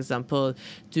they, for example,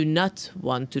 do not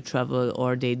want to travel,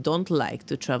 or they don't like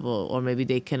to travel, or maybe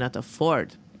they cannot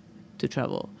afford to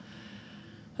travel.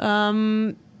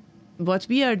 What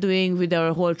we are doing with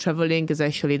our whole traveling is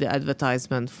actually the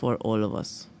advertisement for all of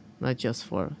us, not just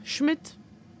for Schmitt.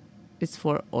 It's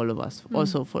for all of us.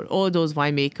 Also for all those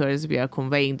winemakers, we are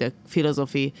conveying the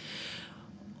philosophy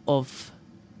of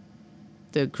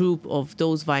the group of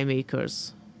those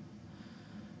winemakers.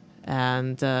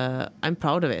 And I'm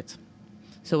proud of it.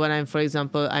 So when I'm, for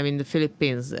example, I'm in the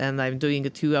Philippines and I'm doing a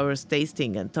 2 hours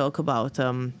tasting and talk about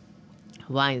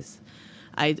wines,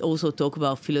 I also talk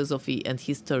about philosophy and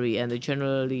history and the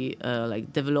generally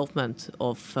development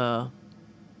of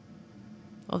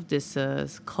this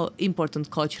important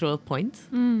cultural point.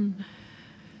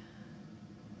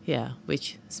 Yeah,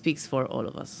 which speaks for all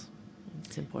of us.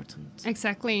 It's important.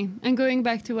 Exactly. And going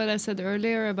back to what I said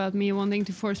earlier about me wanting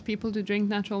to force people to drink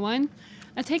natural wine,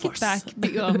 I take it back.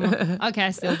 Okay,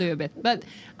 I still do a bit. But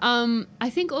I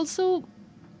think also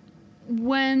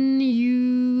when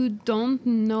you don't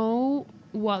know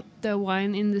what the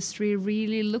wine industry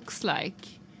really looks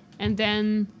like, and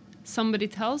then somebody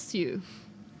tells you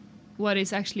what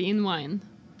is actually in wine,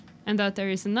 and that there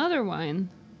is another wine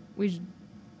which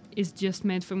is just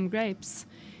made from grapes,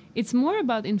 it's more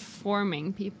about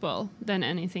informing people than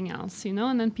anything else,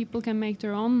 and then people can make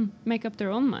up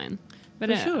their own mind. But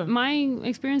For sure. My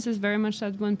experience is very much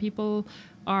that when people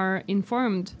are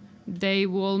informed, they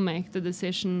will make the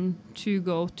decision to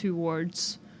go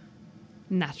towards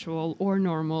natural or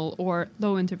normal or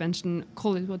low intervention,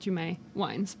 call it what you may,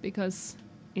 wines, because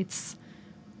it's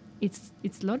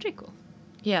logical.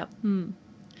 Yeah.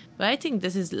 But I think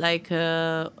this is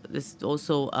this is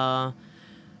also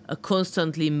a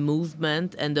constantly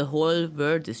movement, and the whole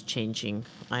world is changing.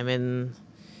 I mean,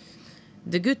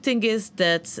 the good thing is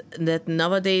that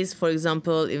nowadays, for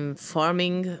example, in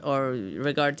farming or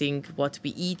regarding what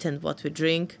we eat and what we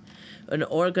drink, an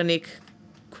organic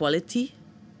quality,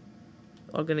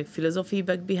 organic philosophy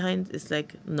back behind is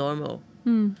like normal.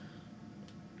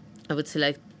 I would say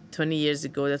like 20 years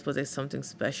ago that was like something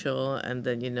special, and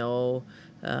then all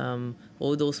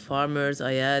those farmers,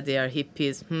 they are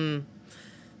hippies.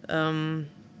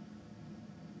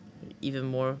 Even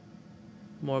more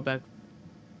back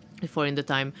before in the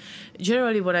time.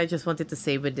 Generally, what I just wanted to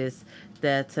say with this,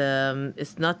 that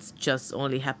it's not just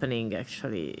only happening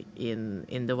actually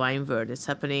in the wine world. It's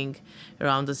happening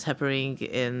around us, happening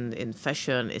in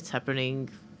fashion. It's happening,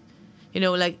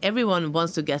 everyone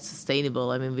wants to get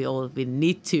sustainable. I mean, we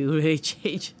need to really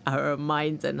change our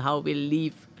minds and how we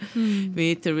live. We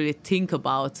need to really think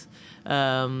about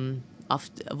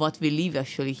after what we live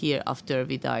actually here after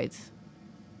we died.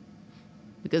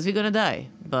 Because we're gonna die,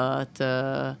 but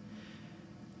the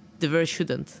world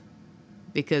shouldn't,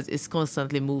 because it's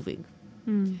constantly moving.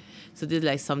 So this is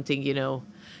like something,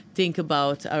 think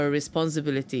about our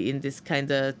responsibility in this kind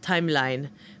of timeline,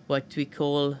 what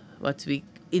we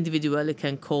individually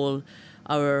can call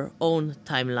our own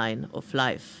timeline of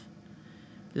life.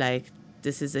 Like,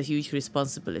 this is a huge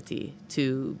responsibility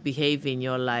to behave in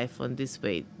your life on this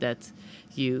way that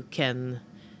you can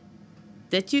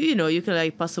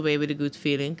like pass away with a good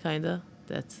feeling, kind of,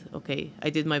 that, okay, I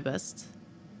did my best.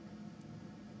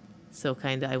 So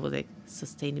kind of I was like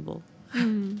sustainable.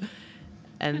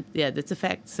 And yeah, that's a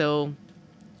fact. So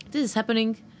this is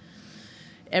happening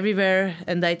everywhere,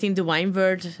 and I think the wine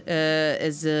world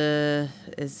is a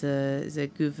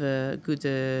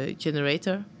good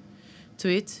generator to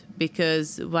it,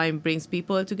 because wine brings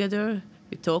people together.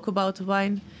 We talk about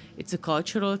wine. It's a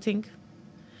cultural thing.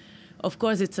 Of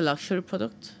course, it's a luxury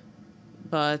product,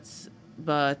 but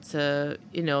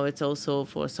it's also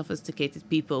for sophisticated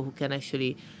people who can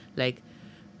actually like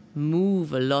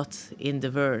move a lot in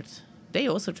the world. They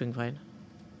also drink wine.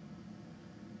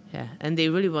 Yeah, and they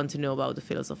really want to know about the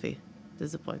philosophy.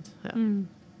 That's the point. Yeah.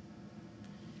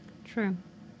 True.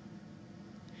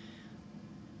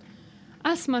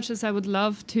 As much as I would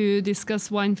love to discuss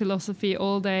wine philosophy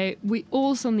all day, we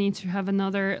also need to have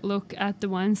another look at the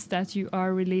wines that you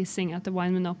are releasing at the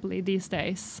Wine Monopoly these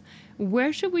days.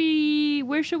 Where should we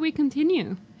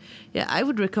continue? Yeah, I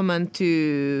would recommend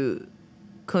to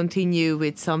continue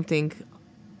with something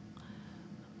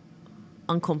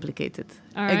uncomplicated.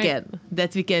 All right. Again,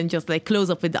 that we can just like close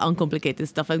up with the uncomplicated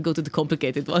stuff and go to the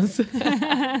complicated ones.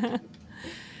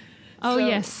 Oh, So,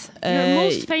 yes. Your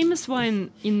most famous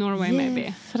wine in Norway,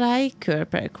 maybe.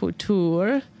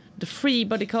 Freikörperkultur, the free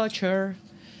body culture.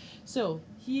 So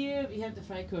here we have the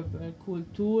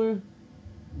Freikörperkultur.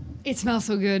 It smells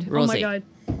so good. Oh my Rosé. god.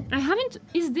 I haven't.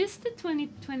 Is this the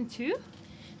 2022?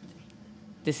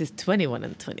 This is 21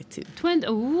 and 22.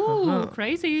 Ooh,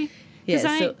 crazy. 'Cause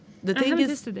Yeah, so the I thing haven't is,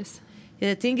 tasted this.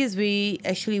 yeah, the thing is, we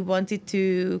actually wanted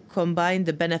to combine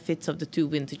the benefits of the two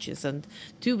vintages, and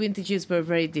two vintages were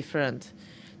very different.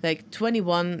 Like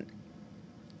 21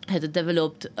 had a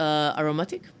developed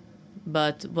aromatic,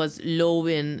 but was low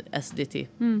in acidity.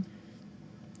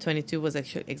 22 was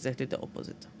actually exactly the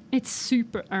opposite. It's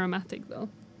super aromatic though.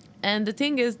 And the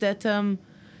thing is that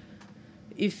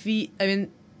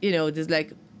there's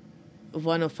like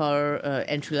one of our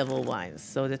entry-level wines.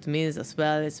 So that means as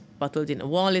well it's bottled in a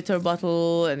 1 liter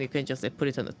bottle, and you can just put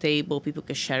it on the table. People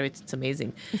can share it. It's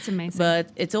amazing. It's amazing.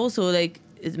 But it's also like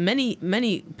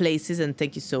many places, and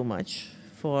thank you so much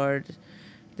for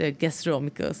the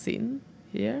gastronomical scene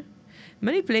here.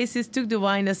 Many places took the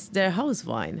wine as their house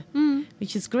wine,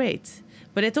 which is great.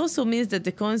 But it also means that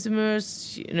the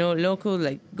consumers, local,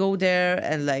 like go there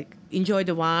and like enjoy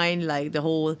the wine like the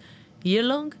whole year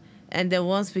long. And then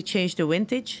once we change the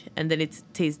vintage, and then it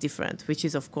tastes different, which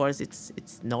is, of course,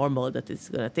 it's normal that it's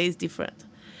going to taste different.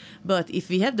 But if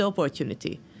we have the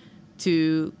opportunity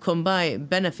to combine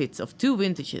benefits of two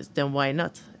vintages, then why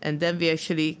not? And then we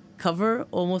actually cover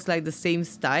almost like the same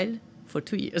style for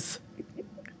 2 years.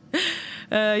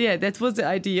 That was the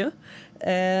idea.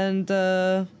 And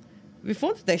we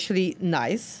found it actually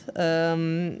nice,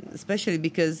 especially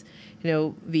because,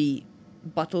 we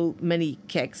bottle many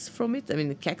kegs from it.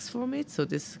 So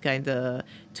this kind of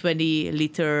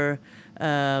 20-liter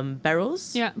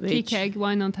barrels. Yeah, keg,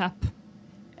 wine on tap.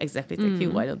 Exactly, thank you,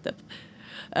 wine on tap.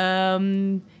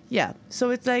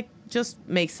 So it's like just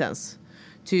makes sense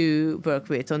to work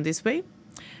with on this way.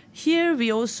 Here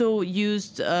we also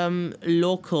used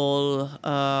local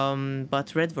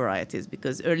but red varieties,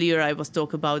 because earlier I was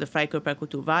talking about the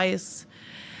Freikörperkultur Weiss,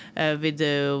 with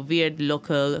the weird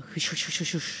local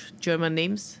German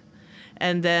names.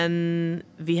 And then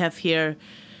we have here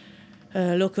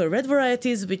local red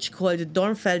varieties, which called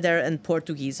Dornfelder and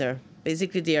Portugieser.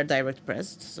 Basically, they are direct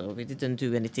pressed, so we didn't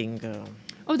do anything.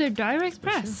 They're direct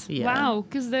press. Yeah. Wow,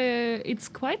 because it's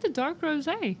quite a dark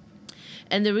rosé.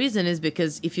 And the reason is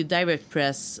because if you direct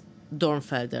press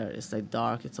Dornfelder, it's like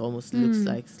dark. It almost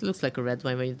looks like a red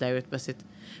wine when you direct press it.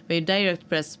 When you direct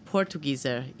press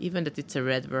Portugieser, even that it's a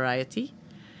red variety,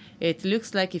 it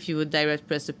looks like if you would direct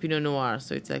press a Pinot Noir,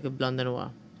 so it's like a Blanc de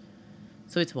Noir.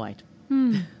 So it's white.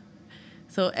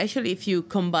 So actually, if you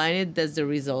combine it, that's the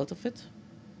result of it.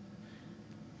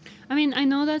 I mean, I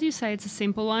know that you say it's a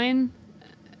simple wine,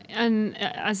 and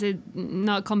as it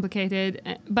not complicated,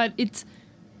 but it's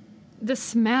the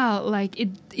smell, like it.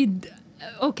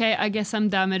 Okay, I guess I'm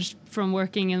damaged from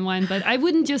working in wine, but I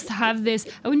wouldn't just have this.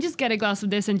 I wouldn't just get a glass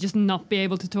of this and just not be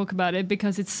able to talk about it,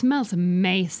 because it smells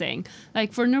amazing.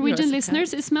 Like for Norwegian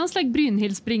listeners, it smells like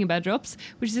Brynhild's bringebær drops,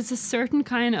 which is a certain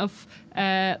kind of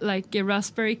like a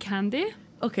raspberry candy.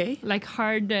 Okay. Like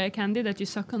hard candy that you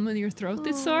suck on when your throat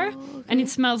is sore. Okay. And it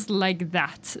smells like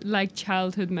that, like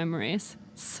childhood memories.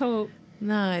 So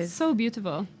nice. So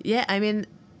beautiful. Yeah, I mean,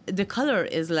 the color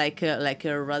is like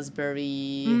a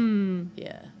raspberry.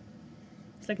 Yeah.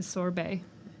 It's like a sorbet.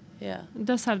 Yeah. It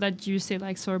does have that juicy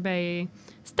like sorbet.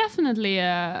 It's definitely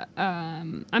a.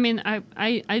 I mean,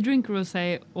 I drink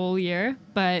rosé all year,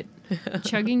 but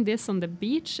chugging this on the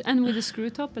beach and with a screw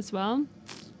top as well,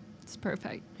 it's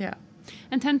perfect. Yeah.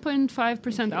 And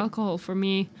 10.5% alcohol for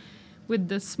me, with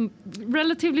the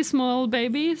relatively small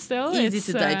baby still. Easy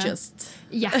to digest.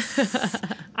 Yes.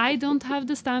 I don't have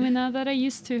the stamina that I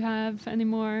used to have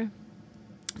anymore.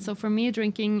 So for me,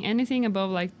 drinking anything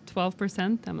above like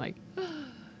 12%, I'm like...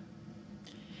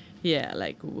 Yeah,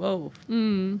 like, whoa.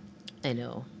 I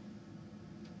know.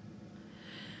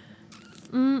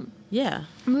 Yeah.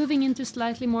 Moving into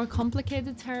slightly more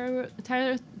complicated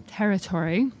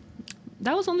territory.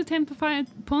 That was only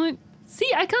 10.5.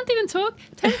 See, I can't even talk.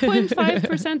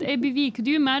 10.5% ABV. Could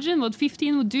you imagine what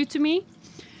 15 would do to me?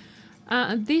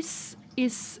 This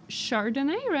is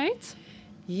Chardonnay, right?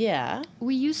 Yeah.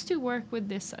 We used to work with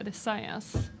this at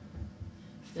Esaias.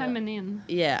 Feminine.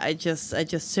 Yeah, I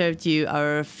just served you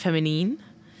our feminine.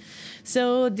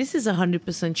 So this is 100%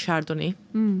 Chardonnay.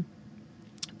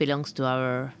 Belongs to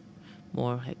our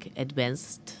more like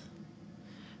advanced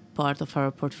part of our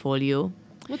portfolio.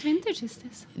 What vintage is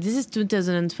this? This is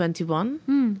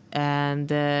 2021, and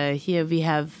here we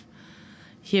have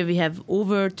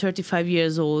over 35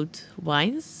 years old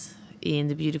wines in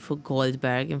the beautiful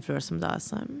Goldberg in Flörsum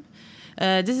Dalsheim.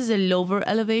 This is a lower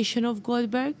elevation of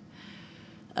Goldberg.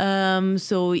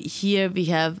 So here we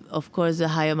have, of course, a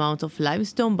high amount of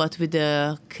limestone, but with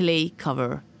a clay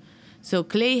cover. So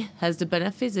clay has the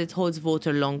benefits; it holds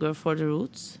water longer for the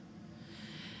roots.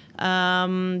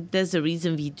 That's the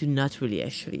reason we do not really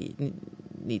actually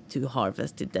need to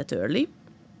harvest it that early.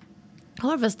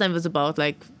 Harvest time was about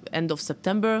like end of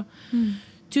September.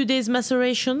 2 days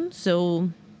maceration.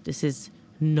 So this is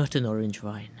not an orange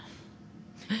wine.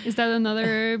 Is that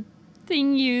another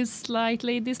thing you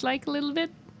slightly dislike a little bit?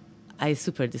 I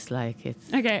super dislike it.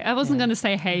 Okay, I wasn't going to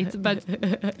say hate, but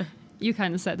you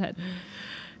kind of said that.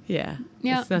 Yeah.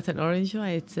 Yeah. It's not an orange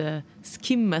wine. It's a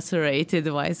skim macerated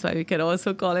wine, so we can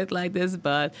also call it like this.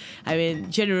 But I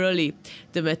mean, generally,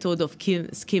 the method of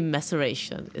skim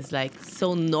maceration is like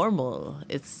so normal.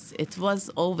 It was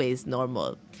always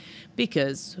normal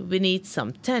because we need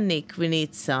some tannic, we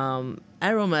need some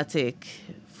aromatic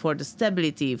for the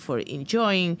stability, for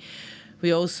enjoying.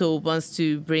 We also want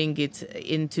to bring it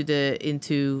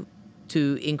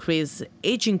to increase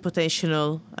aging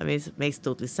potential. I mean, it makes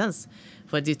totally sense.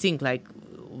 What do you think? Like,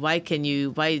 why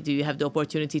do you have the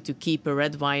opportunity to keep a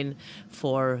red wine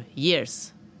for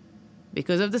years?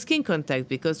 Because of the skin contact.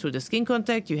 Because through the skin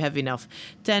contact, you have enough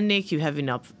tannic, you have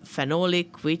enough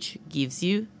phenolic, which gives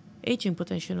you aging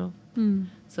potential.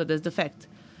 So that's the fact.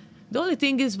 The only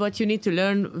thing is what you need to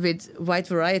learn with white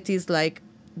varieties, like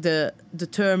the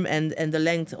term and the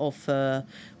length of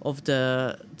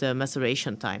the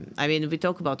maceration time. I mean, we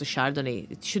talk about the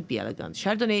Chardonnay. It should be elegant.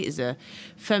 Chardonnay is a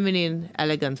feminine,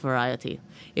 elegant variety.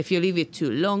 If you leave it too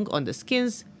long on the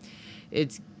skins,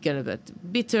 it's gonna get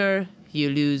bitter. You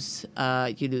lose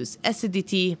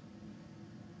acidity.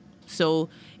 So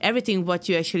everything what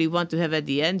you actually want to have at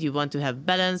the end, you want to have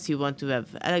balance, you want to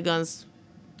have elegance,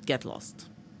 get lost.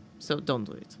 So don't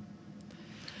do it.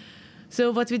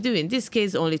 So what we do in this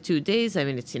case, only 2 days. I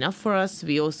mean, it's enough for us.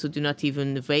 We also do not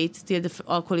even wait till the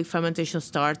alcoholic fermentation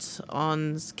starts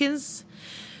on skins.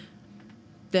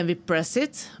 Then we press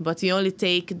it, but we only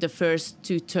take the first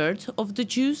 2/3 of the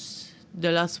juice.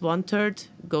 The last 1/3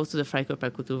 goes to the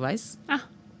Freikorperkulturweiß. Ah.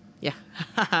 Yeah.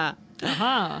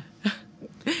 Aha.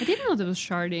 I didn't know there was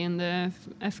Shardy in the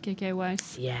FKK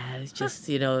Weiss. Yeah, it's just,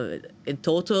 in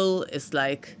total, it's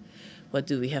like, what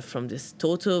do we have from this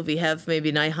total? We have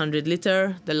maybe 900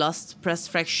 liter. The last press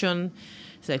fraction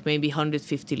is like maybe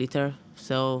 150 liter.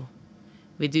 So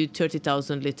we do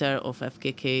 30,000 liter of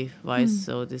FKK Weiss.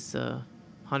 So this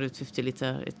 150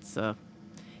 liter,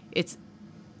 it's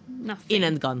Nothing. in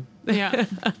and gone. Yeah.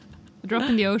 A drop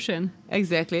in the ocean.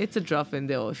 Exactly. It's a drop in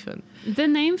the ocean. The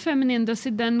name feminine, does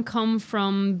it then come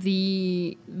from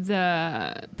the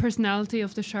personality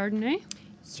of the Chardonnay?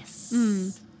 Yes.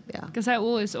 Yeah. Because I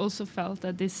always also felt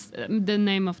that this the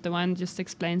name of the wine just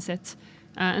explains it.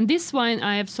 And this wine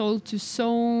I have sold to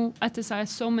so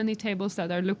many tables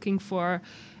that are looking for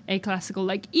a classical,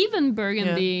 like even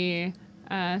Burgundy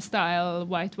style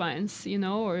white wines,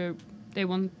 or they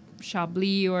want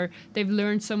Chablis, or they've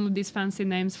learned some of these fancy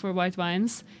names for white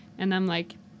wines. And I'm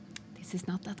like, this is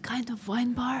not that kind of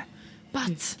wine bar,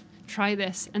 but try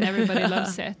this. And everybody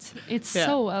loves it. It's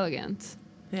so elegant.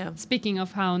 Yeah. Speaking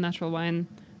of how natural wine,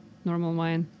 normal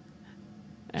wine.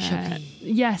 Chablis.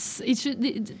 Yes,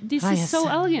 this is so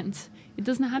elegant. It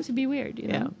doesn't have to be weird,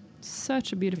 Yeah.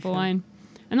 Such a beautiful wine.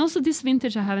 And also this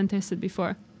vintage I haven't tasted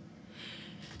before.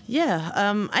 Yeah,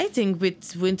 I think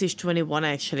with Vintage 21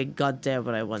 I actually got there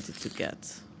what I wanted to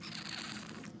get.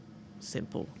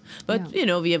 Simple. But,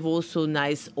 we have also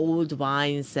nice old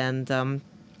wines, and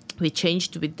we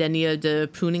changed with Daniel the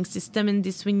pruning system in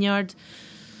this vineyard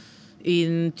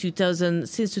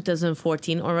since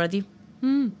 2014 already.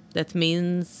 That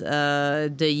means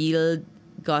the yield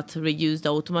got reduced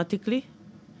automatically,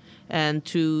 and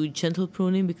through gentle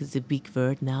pruning, because it's a big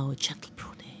word now, gentle pruning.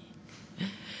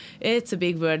 It's a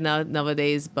big word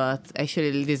nowadays, but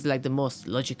actually this is like the most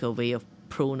logical way of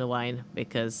prune a wine,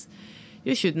 because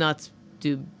you should not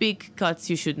do big cuts,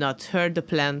 you should not hurt the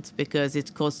plant, because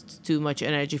it costs too much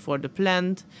energy for the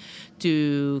plant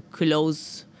to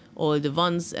close all the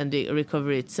ones and the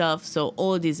recovery itself. So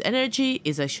all this energy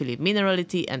is actually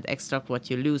minerality and extract what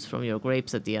you lose from your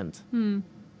grapes at the end.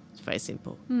 It's very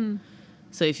simple.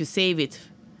 So if you save it,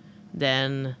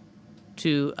 then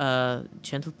through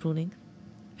gentle pruning,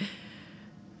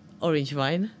 orange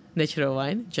wine, natural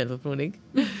wine, gentle pruning.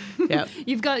 Yeah.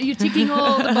 You're ticking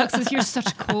all the boxes. You're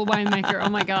such a cool winemaker. Oh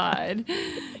my God.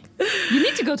 You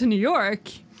need to go to New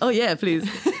York. Oh yeah, please.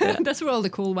 Yeah. That's where all the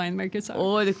cool winemakers are.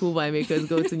 All the cool winemakers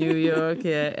go to New York,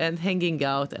 and hanging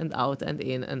out and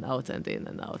in and out and in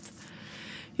and out.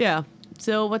 Yeah.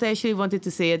 So what I actually wanted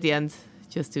to say at the end,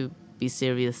 just to be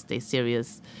serious, stay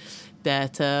serious.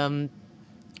 that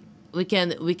we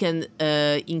can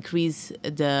increase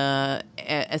the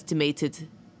estimated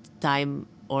time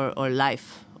or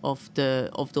life of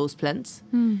those plants.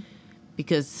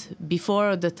 Because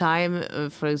before the time,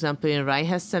 for example, in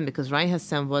Rheinhessen, because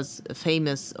Rheinhessen was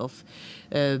famous of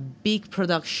big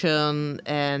production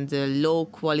and low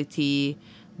quality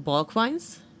bulk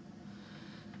wines.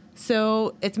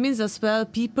 So it means as well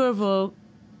people were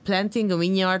planting a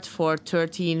vineyard for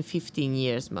 13, 15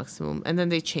 years maximum, and then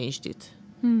they changed it.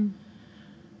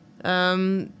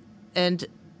 And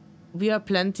we are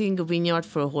planting a vineyard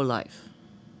for a whole life.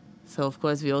 So of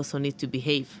course we also need to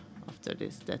behave after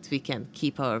this, that we can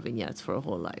keep our vineyards for a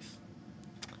whole life.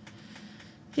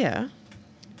 Yeah.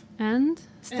 And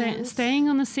staying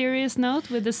on a serious note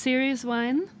with a serious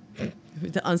wine.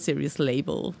 With the unserious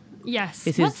label. Yes.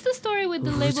 This What's is the story with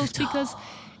the labels? Because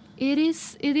it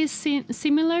is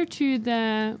similar to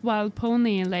the Wild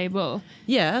Pony label.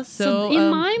 Yeah. So in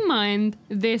my mind,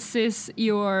 this is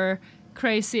your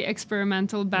crazy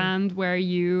experimental band where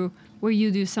you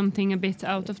do something a bit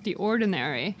out of the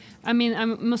ordinary. I mean, I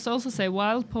must also say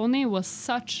Wild Pony was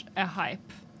such a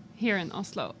hype here in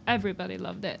Oslo. Everybody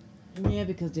loved it. Yeah,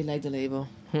 because they like the label.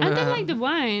 And they like the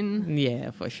wine.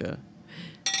 Yeah, for sure.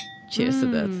 Cheers to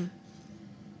that.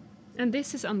 And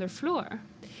this is under floor.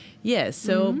 Yeah,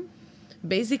 so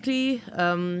basically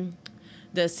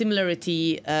the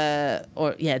similarity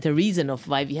the reason of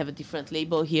why we have a different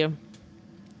label here,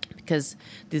 because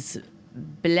this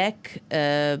black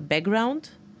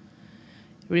background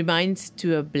reminds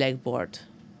to a blackboard,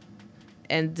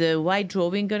 and the white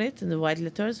drawing on it and the white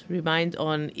letters remind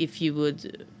on if you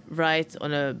would write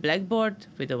on a blackboard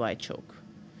with a white chalk.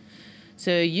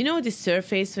 So you know this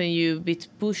surface when you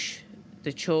push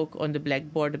the chalk on the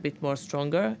blackboard a bit more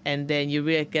stronger, and then you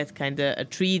really get kind of a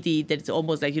 3D that it's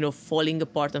almost like, falling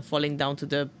apart and falling down to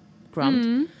the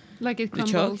ground. Like it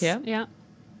crumbles. The chalk, yeah.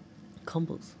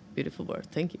 Crumbles. Beautiful word.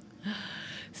 Thank you.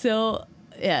 So,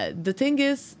 yeah, the thing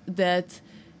is that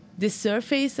this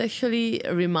surface actually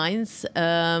reminds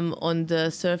on the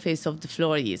surface of the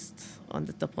floor yeast on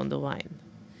the top on the wine.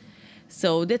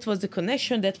 So that was the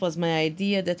connection. That was my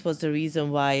idea. That was the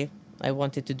reason why I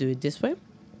wanted to do it this way.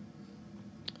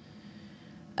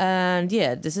 And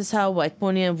yeah, this is how White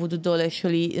Pony and Voodoo Doll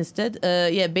actually instead.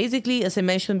 Basically, as I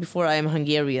mentioned before, I am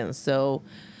Hungarian. So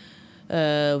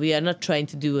we are not trying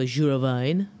to do a Jura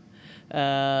wine.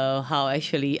 How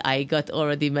actually I got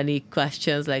already many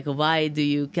questions like, why do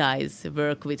you guys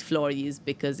work with floor yeast?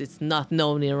 Because it's not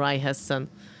known in Rheinhessen.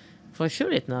 For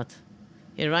sure it's not.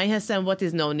 In Rheinhessen, what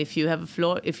is known? If you have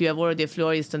already a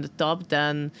floor yeast on the top,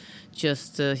 then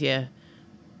just,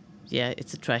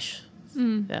 it's a trash.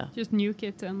 Yeah. Just nuke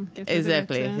it and get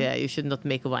exactly. rid of it. Yeah, you should not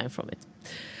make a wine from it.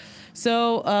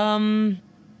 So,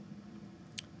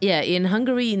 in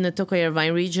Hungary, in the Tokaj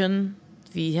wine region,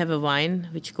 we have a wine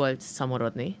which is called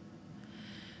Samorodni.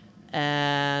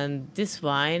 And this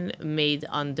wine made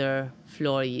under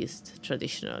floor yeast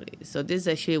traditionally. So this is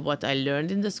actually what I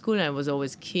learned in the school. I was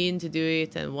always keen to do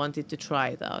it and wanted to try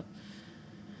it out.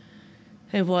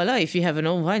 And voila, if you have an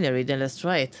own winery, then let's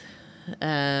try it.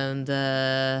 And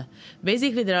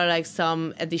basically there are like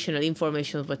some additional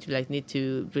information what you need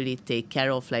to really take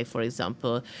care of. Like, for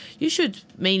example, you should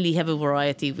mainly have a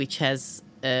variety which has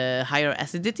higher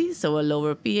acidity, so a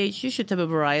lower pH. You should have a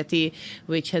variety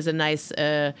which has a nice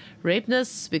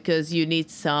ripeness, because you need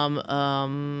some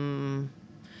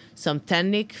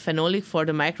tannic, phenolic for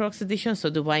the microoxidation,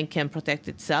 so the wine can protect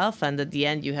itself, and at the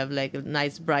end you have like a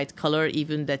nice bright color,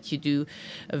 even that you do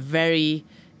a very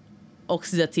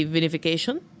oxidative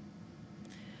vinification.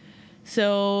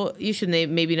 So you should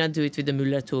maybe not do it with the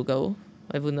Müller-Thurgau.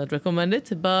 I would not recommend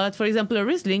it. But for example, a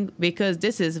Riesling, because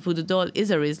this is Voodoo Doll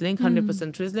is a Riesling,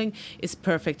 100% Riesling, is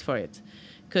perfect for it.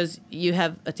 Because you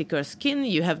have a thicker skin,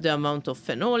 you have the amount of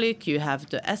phenolic, you have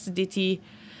the acidity,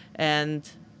 and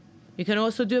you can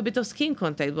also do a bit of skin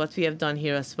contact, what we have done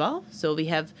here as well. So we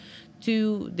have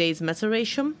 2 days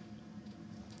maceration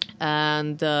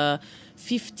and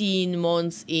 15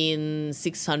 months in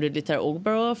 600 liter oak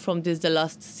barrel. From this, the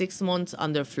last 6 months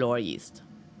under floor yeast.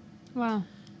 Wow.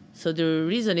 So the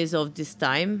reason is of this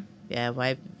time. Yeah,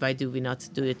 why do we not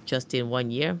do it just in 1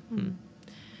 year?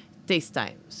 It takes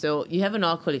time. So you have an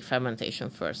alcoholic fermentation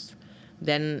first.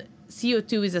 Then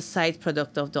CO2 is a side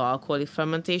product of the alcoholic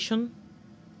fermentation,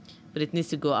 but it needs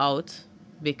to go out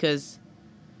because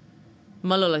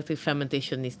malolactic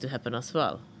fermentation needs to happen as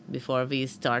well before we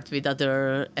start with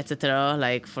other, etc.,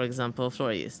 like, for example,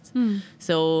 floor yeast.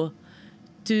 So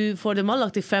for the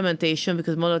malolactic fermentation,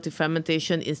 because malolactic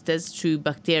fermentation is tested through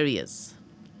bacteria.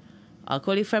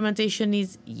 Alcoholic fermentation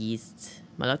is yeast.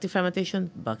 Malolactic fermentation,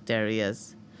 bacteria.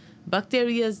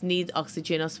 Bacteria need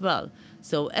oxygen as well.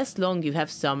 So as long you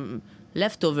have some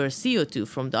leftover CO2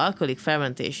 from the alcoholic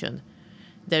fermentation,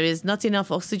 there is not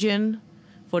enough oxygen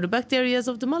for the bacteria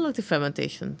of the malolactic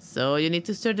fermentation. So you need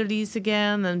to stir the yeast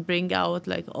again and bring out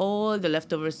like all the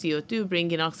leftover CO2,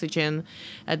 bring in oxygen.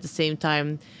 At the same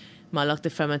time,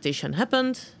 malolactic fermentation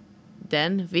happened.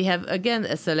 Then we have again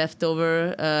as a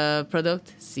leftover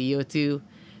product, CO2.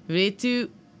 We need to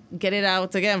get it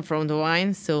out again from the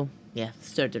wine. So yeah,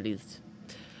 stir the yeast.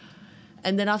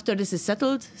 And then after this is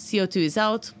settled, CO2 is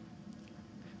out.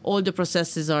 All the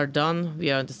processes are done.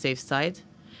 We are on the safe side.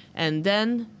 And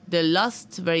then the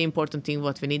last very important thing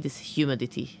what we need is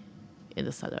humidity in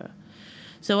the cellar.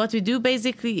 So what we do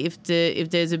basically, if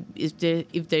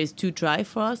there is too dry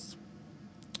for us,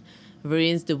 we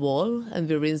rinse the wall and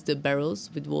we rinse the barrels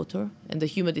with water, and the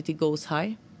humidity goes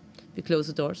high. We close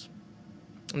the doors,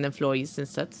 and then floor yeast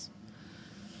instead.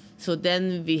 So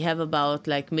then we have about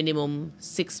like minimum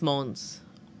 6 months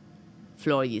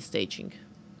floor yeast aging,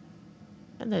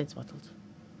 and then it's bottled.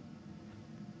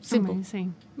 Simple.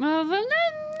 Amazing. Well,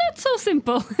 not so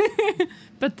simple,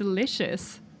 but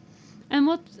delicious. And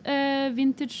what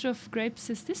vintage of grapes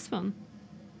is this one?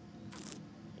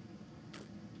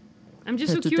 I'm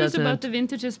just so curious about the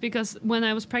vintages because when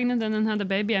I was pregnant and then had a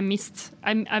baby, I missed.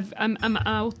 I'm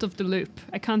out of the loop.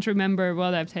 I can't remember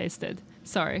what I've tasted.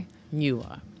 Sorry. You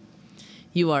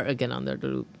are again under the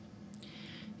loop.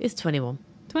 It's 21.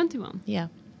 21. Yeah.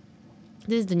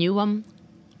 This is the new one.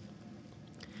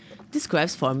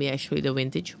 Describes for me actually the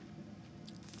vintage.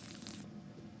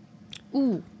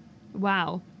 Ooh,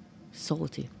 wow.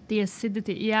 Salty. The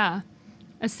acidity, yeah.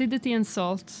 Acidity and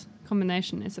salt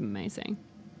combination is amazing.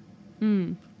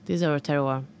 These are a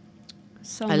terroir.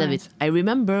 So I love it. I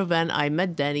remember when I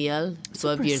met Danielle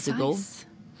 12 years ago.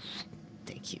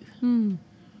 Thank you.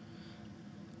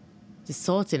 The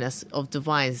saltiness of the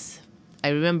wines. I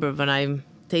remember when I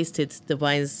tasted the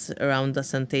wines around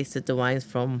us and tasted the wines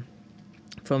from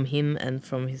him and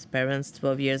from his parents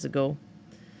 12 years ago.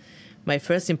 My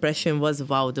first impression was,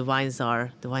 wow, the wines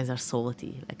are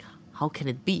salty. Like, how can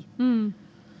it be?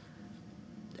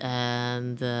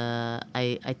 And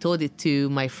I told it to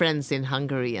my friends in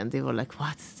Hungary, and they were like,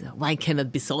 what? The wine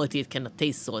cannot be salty. It cannot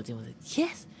taste salty. I was like,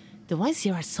 yes, the wines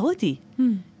here are salty.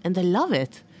 And I love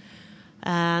it.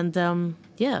 And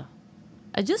yeah,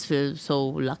 I just feel so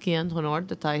lucky and honored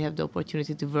that I have the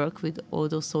opportunity to work with all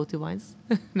those salty wines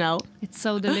now. It's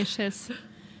so delicious.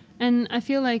 And I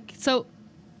feel like, so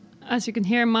as you can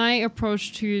hear, my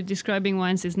approach to describing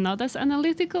wines is not as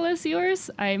analytical as yours.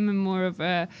 I'm more of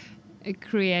a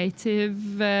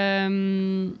creative,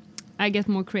 I get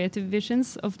more creative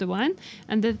visions of the wine.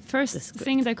 And the first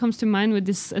thing that comes to mind with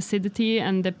this acidity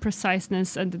and the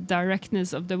preciseness and the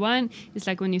directness of the wine is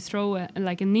like when you throw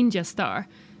like a ninja star.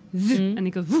 And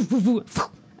it goes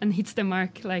and hits the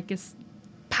mark like a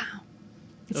pow.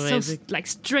 It's amazing. So like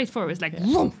straightforward. It's like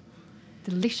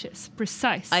delicious,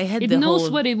 precise. It knows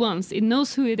what it wants. It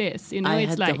knows who it is. You know, I it's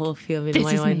had like the whole film in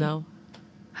my mind now.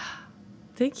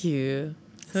 Thank you.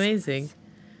 It's amazing.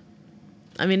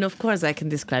 I mean, of course, I can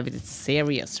describe it. It's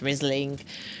serious Riesling.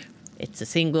 It's a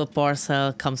single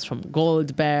parcel, comes from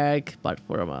Goldberg, but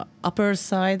from an upper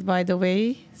side, by the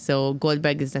way. So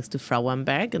Goldberg is next to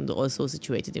Frauenberg and also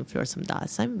situated in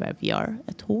Flörsheim-Dalsheim, where we are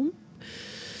at home.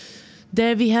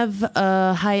 There we have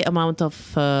a high amount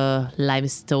of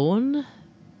limestone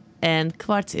and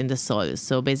quartz in the soil.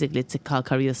 So basically it's a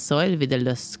calcareous soil with a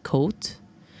loess coat.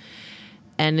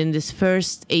 And in this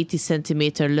first 80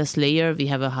 centimeter loess layer, we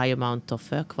have a high amount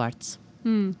of quartz,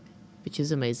 which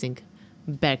is amazing.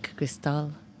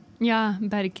 Bergkristall. Yeah,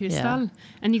 Bergkristall.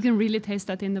 Yeah. And you can really taste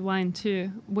that in the wine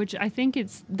too, which I think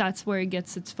that's where it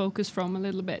gets its focus from a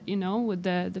little bit, you know, with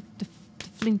the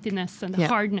flintiness and the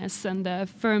hardness and the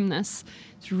firmness.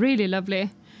 It's really lovely.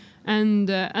 And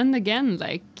again,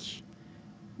 like,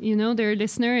 you know, dear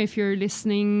listener, if you're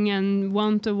listening and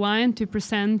want a wine to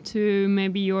present to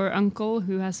maybe your uncle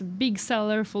who has a big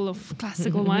cellar full of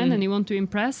classical wine and you want to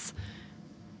impress,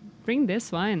 bring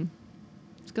this wine.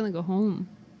 It's going to go home.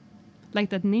 Like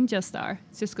that ninja star.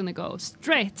 It's just going to go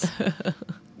straight.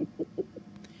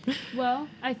 Well,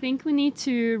 I think we need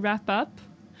to wrap up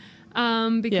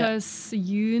because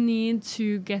you need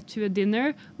to get to a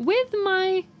dinner with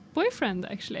my boyfriend,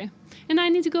 actually. And I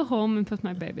need to go home and put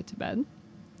my baby to bed.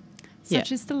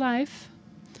 Such is the life.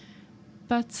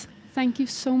 But thank you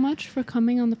so much for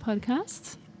coming on the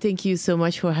podcast. Thank you so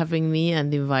much for having me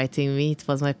and inviting me. It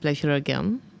was my pleasure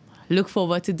again. Look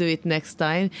forward to do it next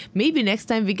time. Maybe next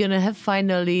time we're going to have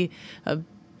finally a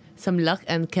some luck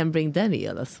and can bring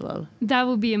Daniel as well. That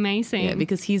would be amazing. Yeah,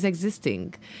 because he's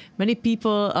existing. Many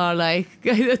people are like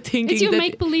thinking it's your that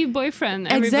make-believe boyfriend.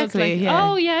 Everybody's exactly. like,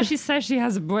 oh yeah, she says she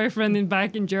has a boyfriend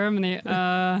back in Germany.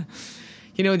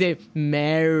 you know, they're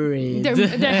married.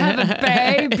 They have a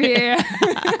baby.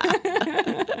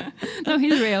 No,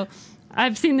 he's real.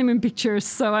 I've seen him in pictures,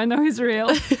 so I know he's real.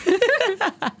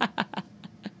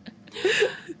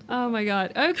 Oh my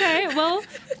God. Okay, well,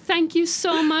 thank you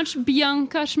so much,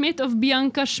 Bianca Schmitt of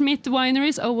Bianca Schmitt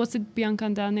Wineries. Oh, was it Bianca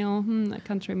and Daniel? I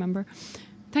can't remember.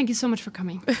 Thank you so much for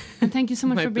coming. And thank you so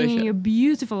much for bringing pleasure. your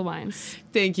beautiful wines.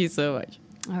 Thank you so much.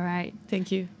 All right. Thank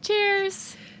you.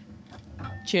 Cheers.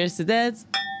 Cheers to that.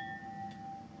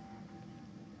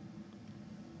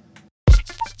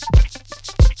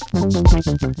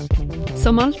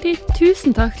 Som alltid,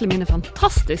 tusen takk til mine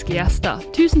fantastiske gjester.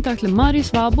 Tusen takk til Mari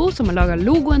Svabo, som har laget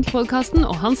logoen til podcasten,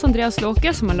 og Hans Andreas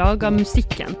Låke, som har laget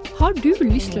musikken. Har du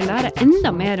lyst til å lære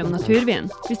enda mer om naturvin?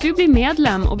 Hvis du blir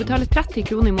medlem og betaler 30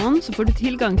 kroner i måneden, så får du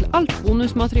tilgang til alt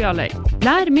bonusmateriale.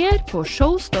 Lær mer på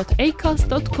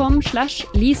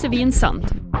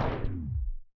shows.acast.com/lisevinsant.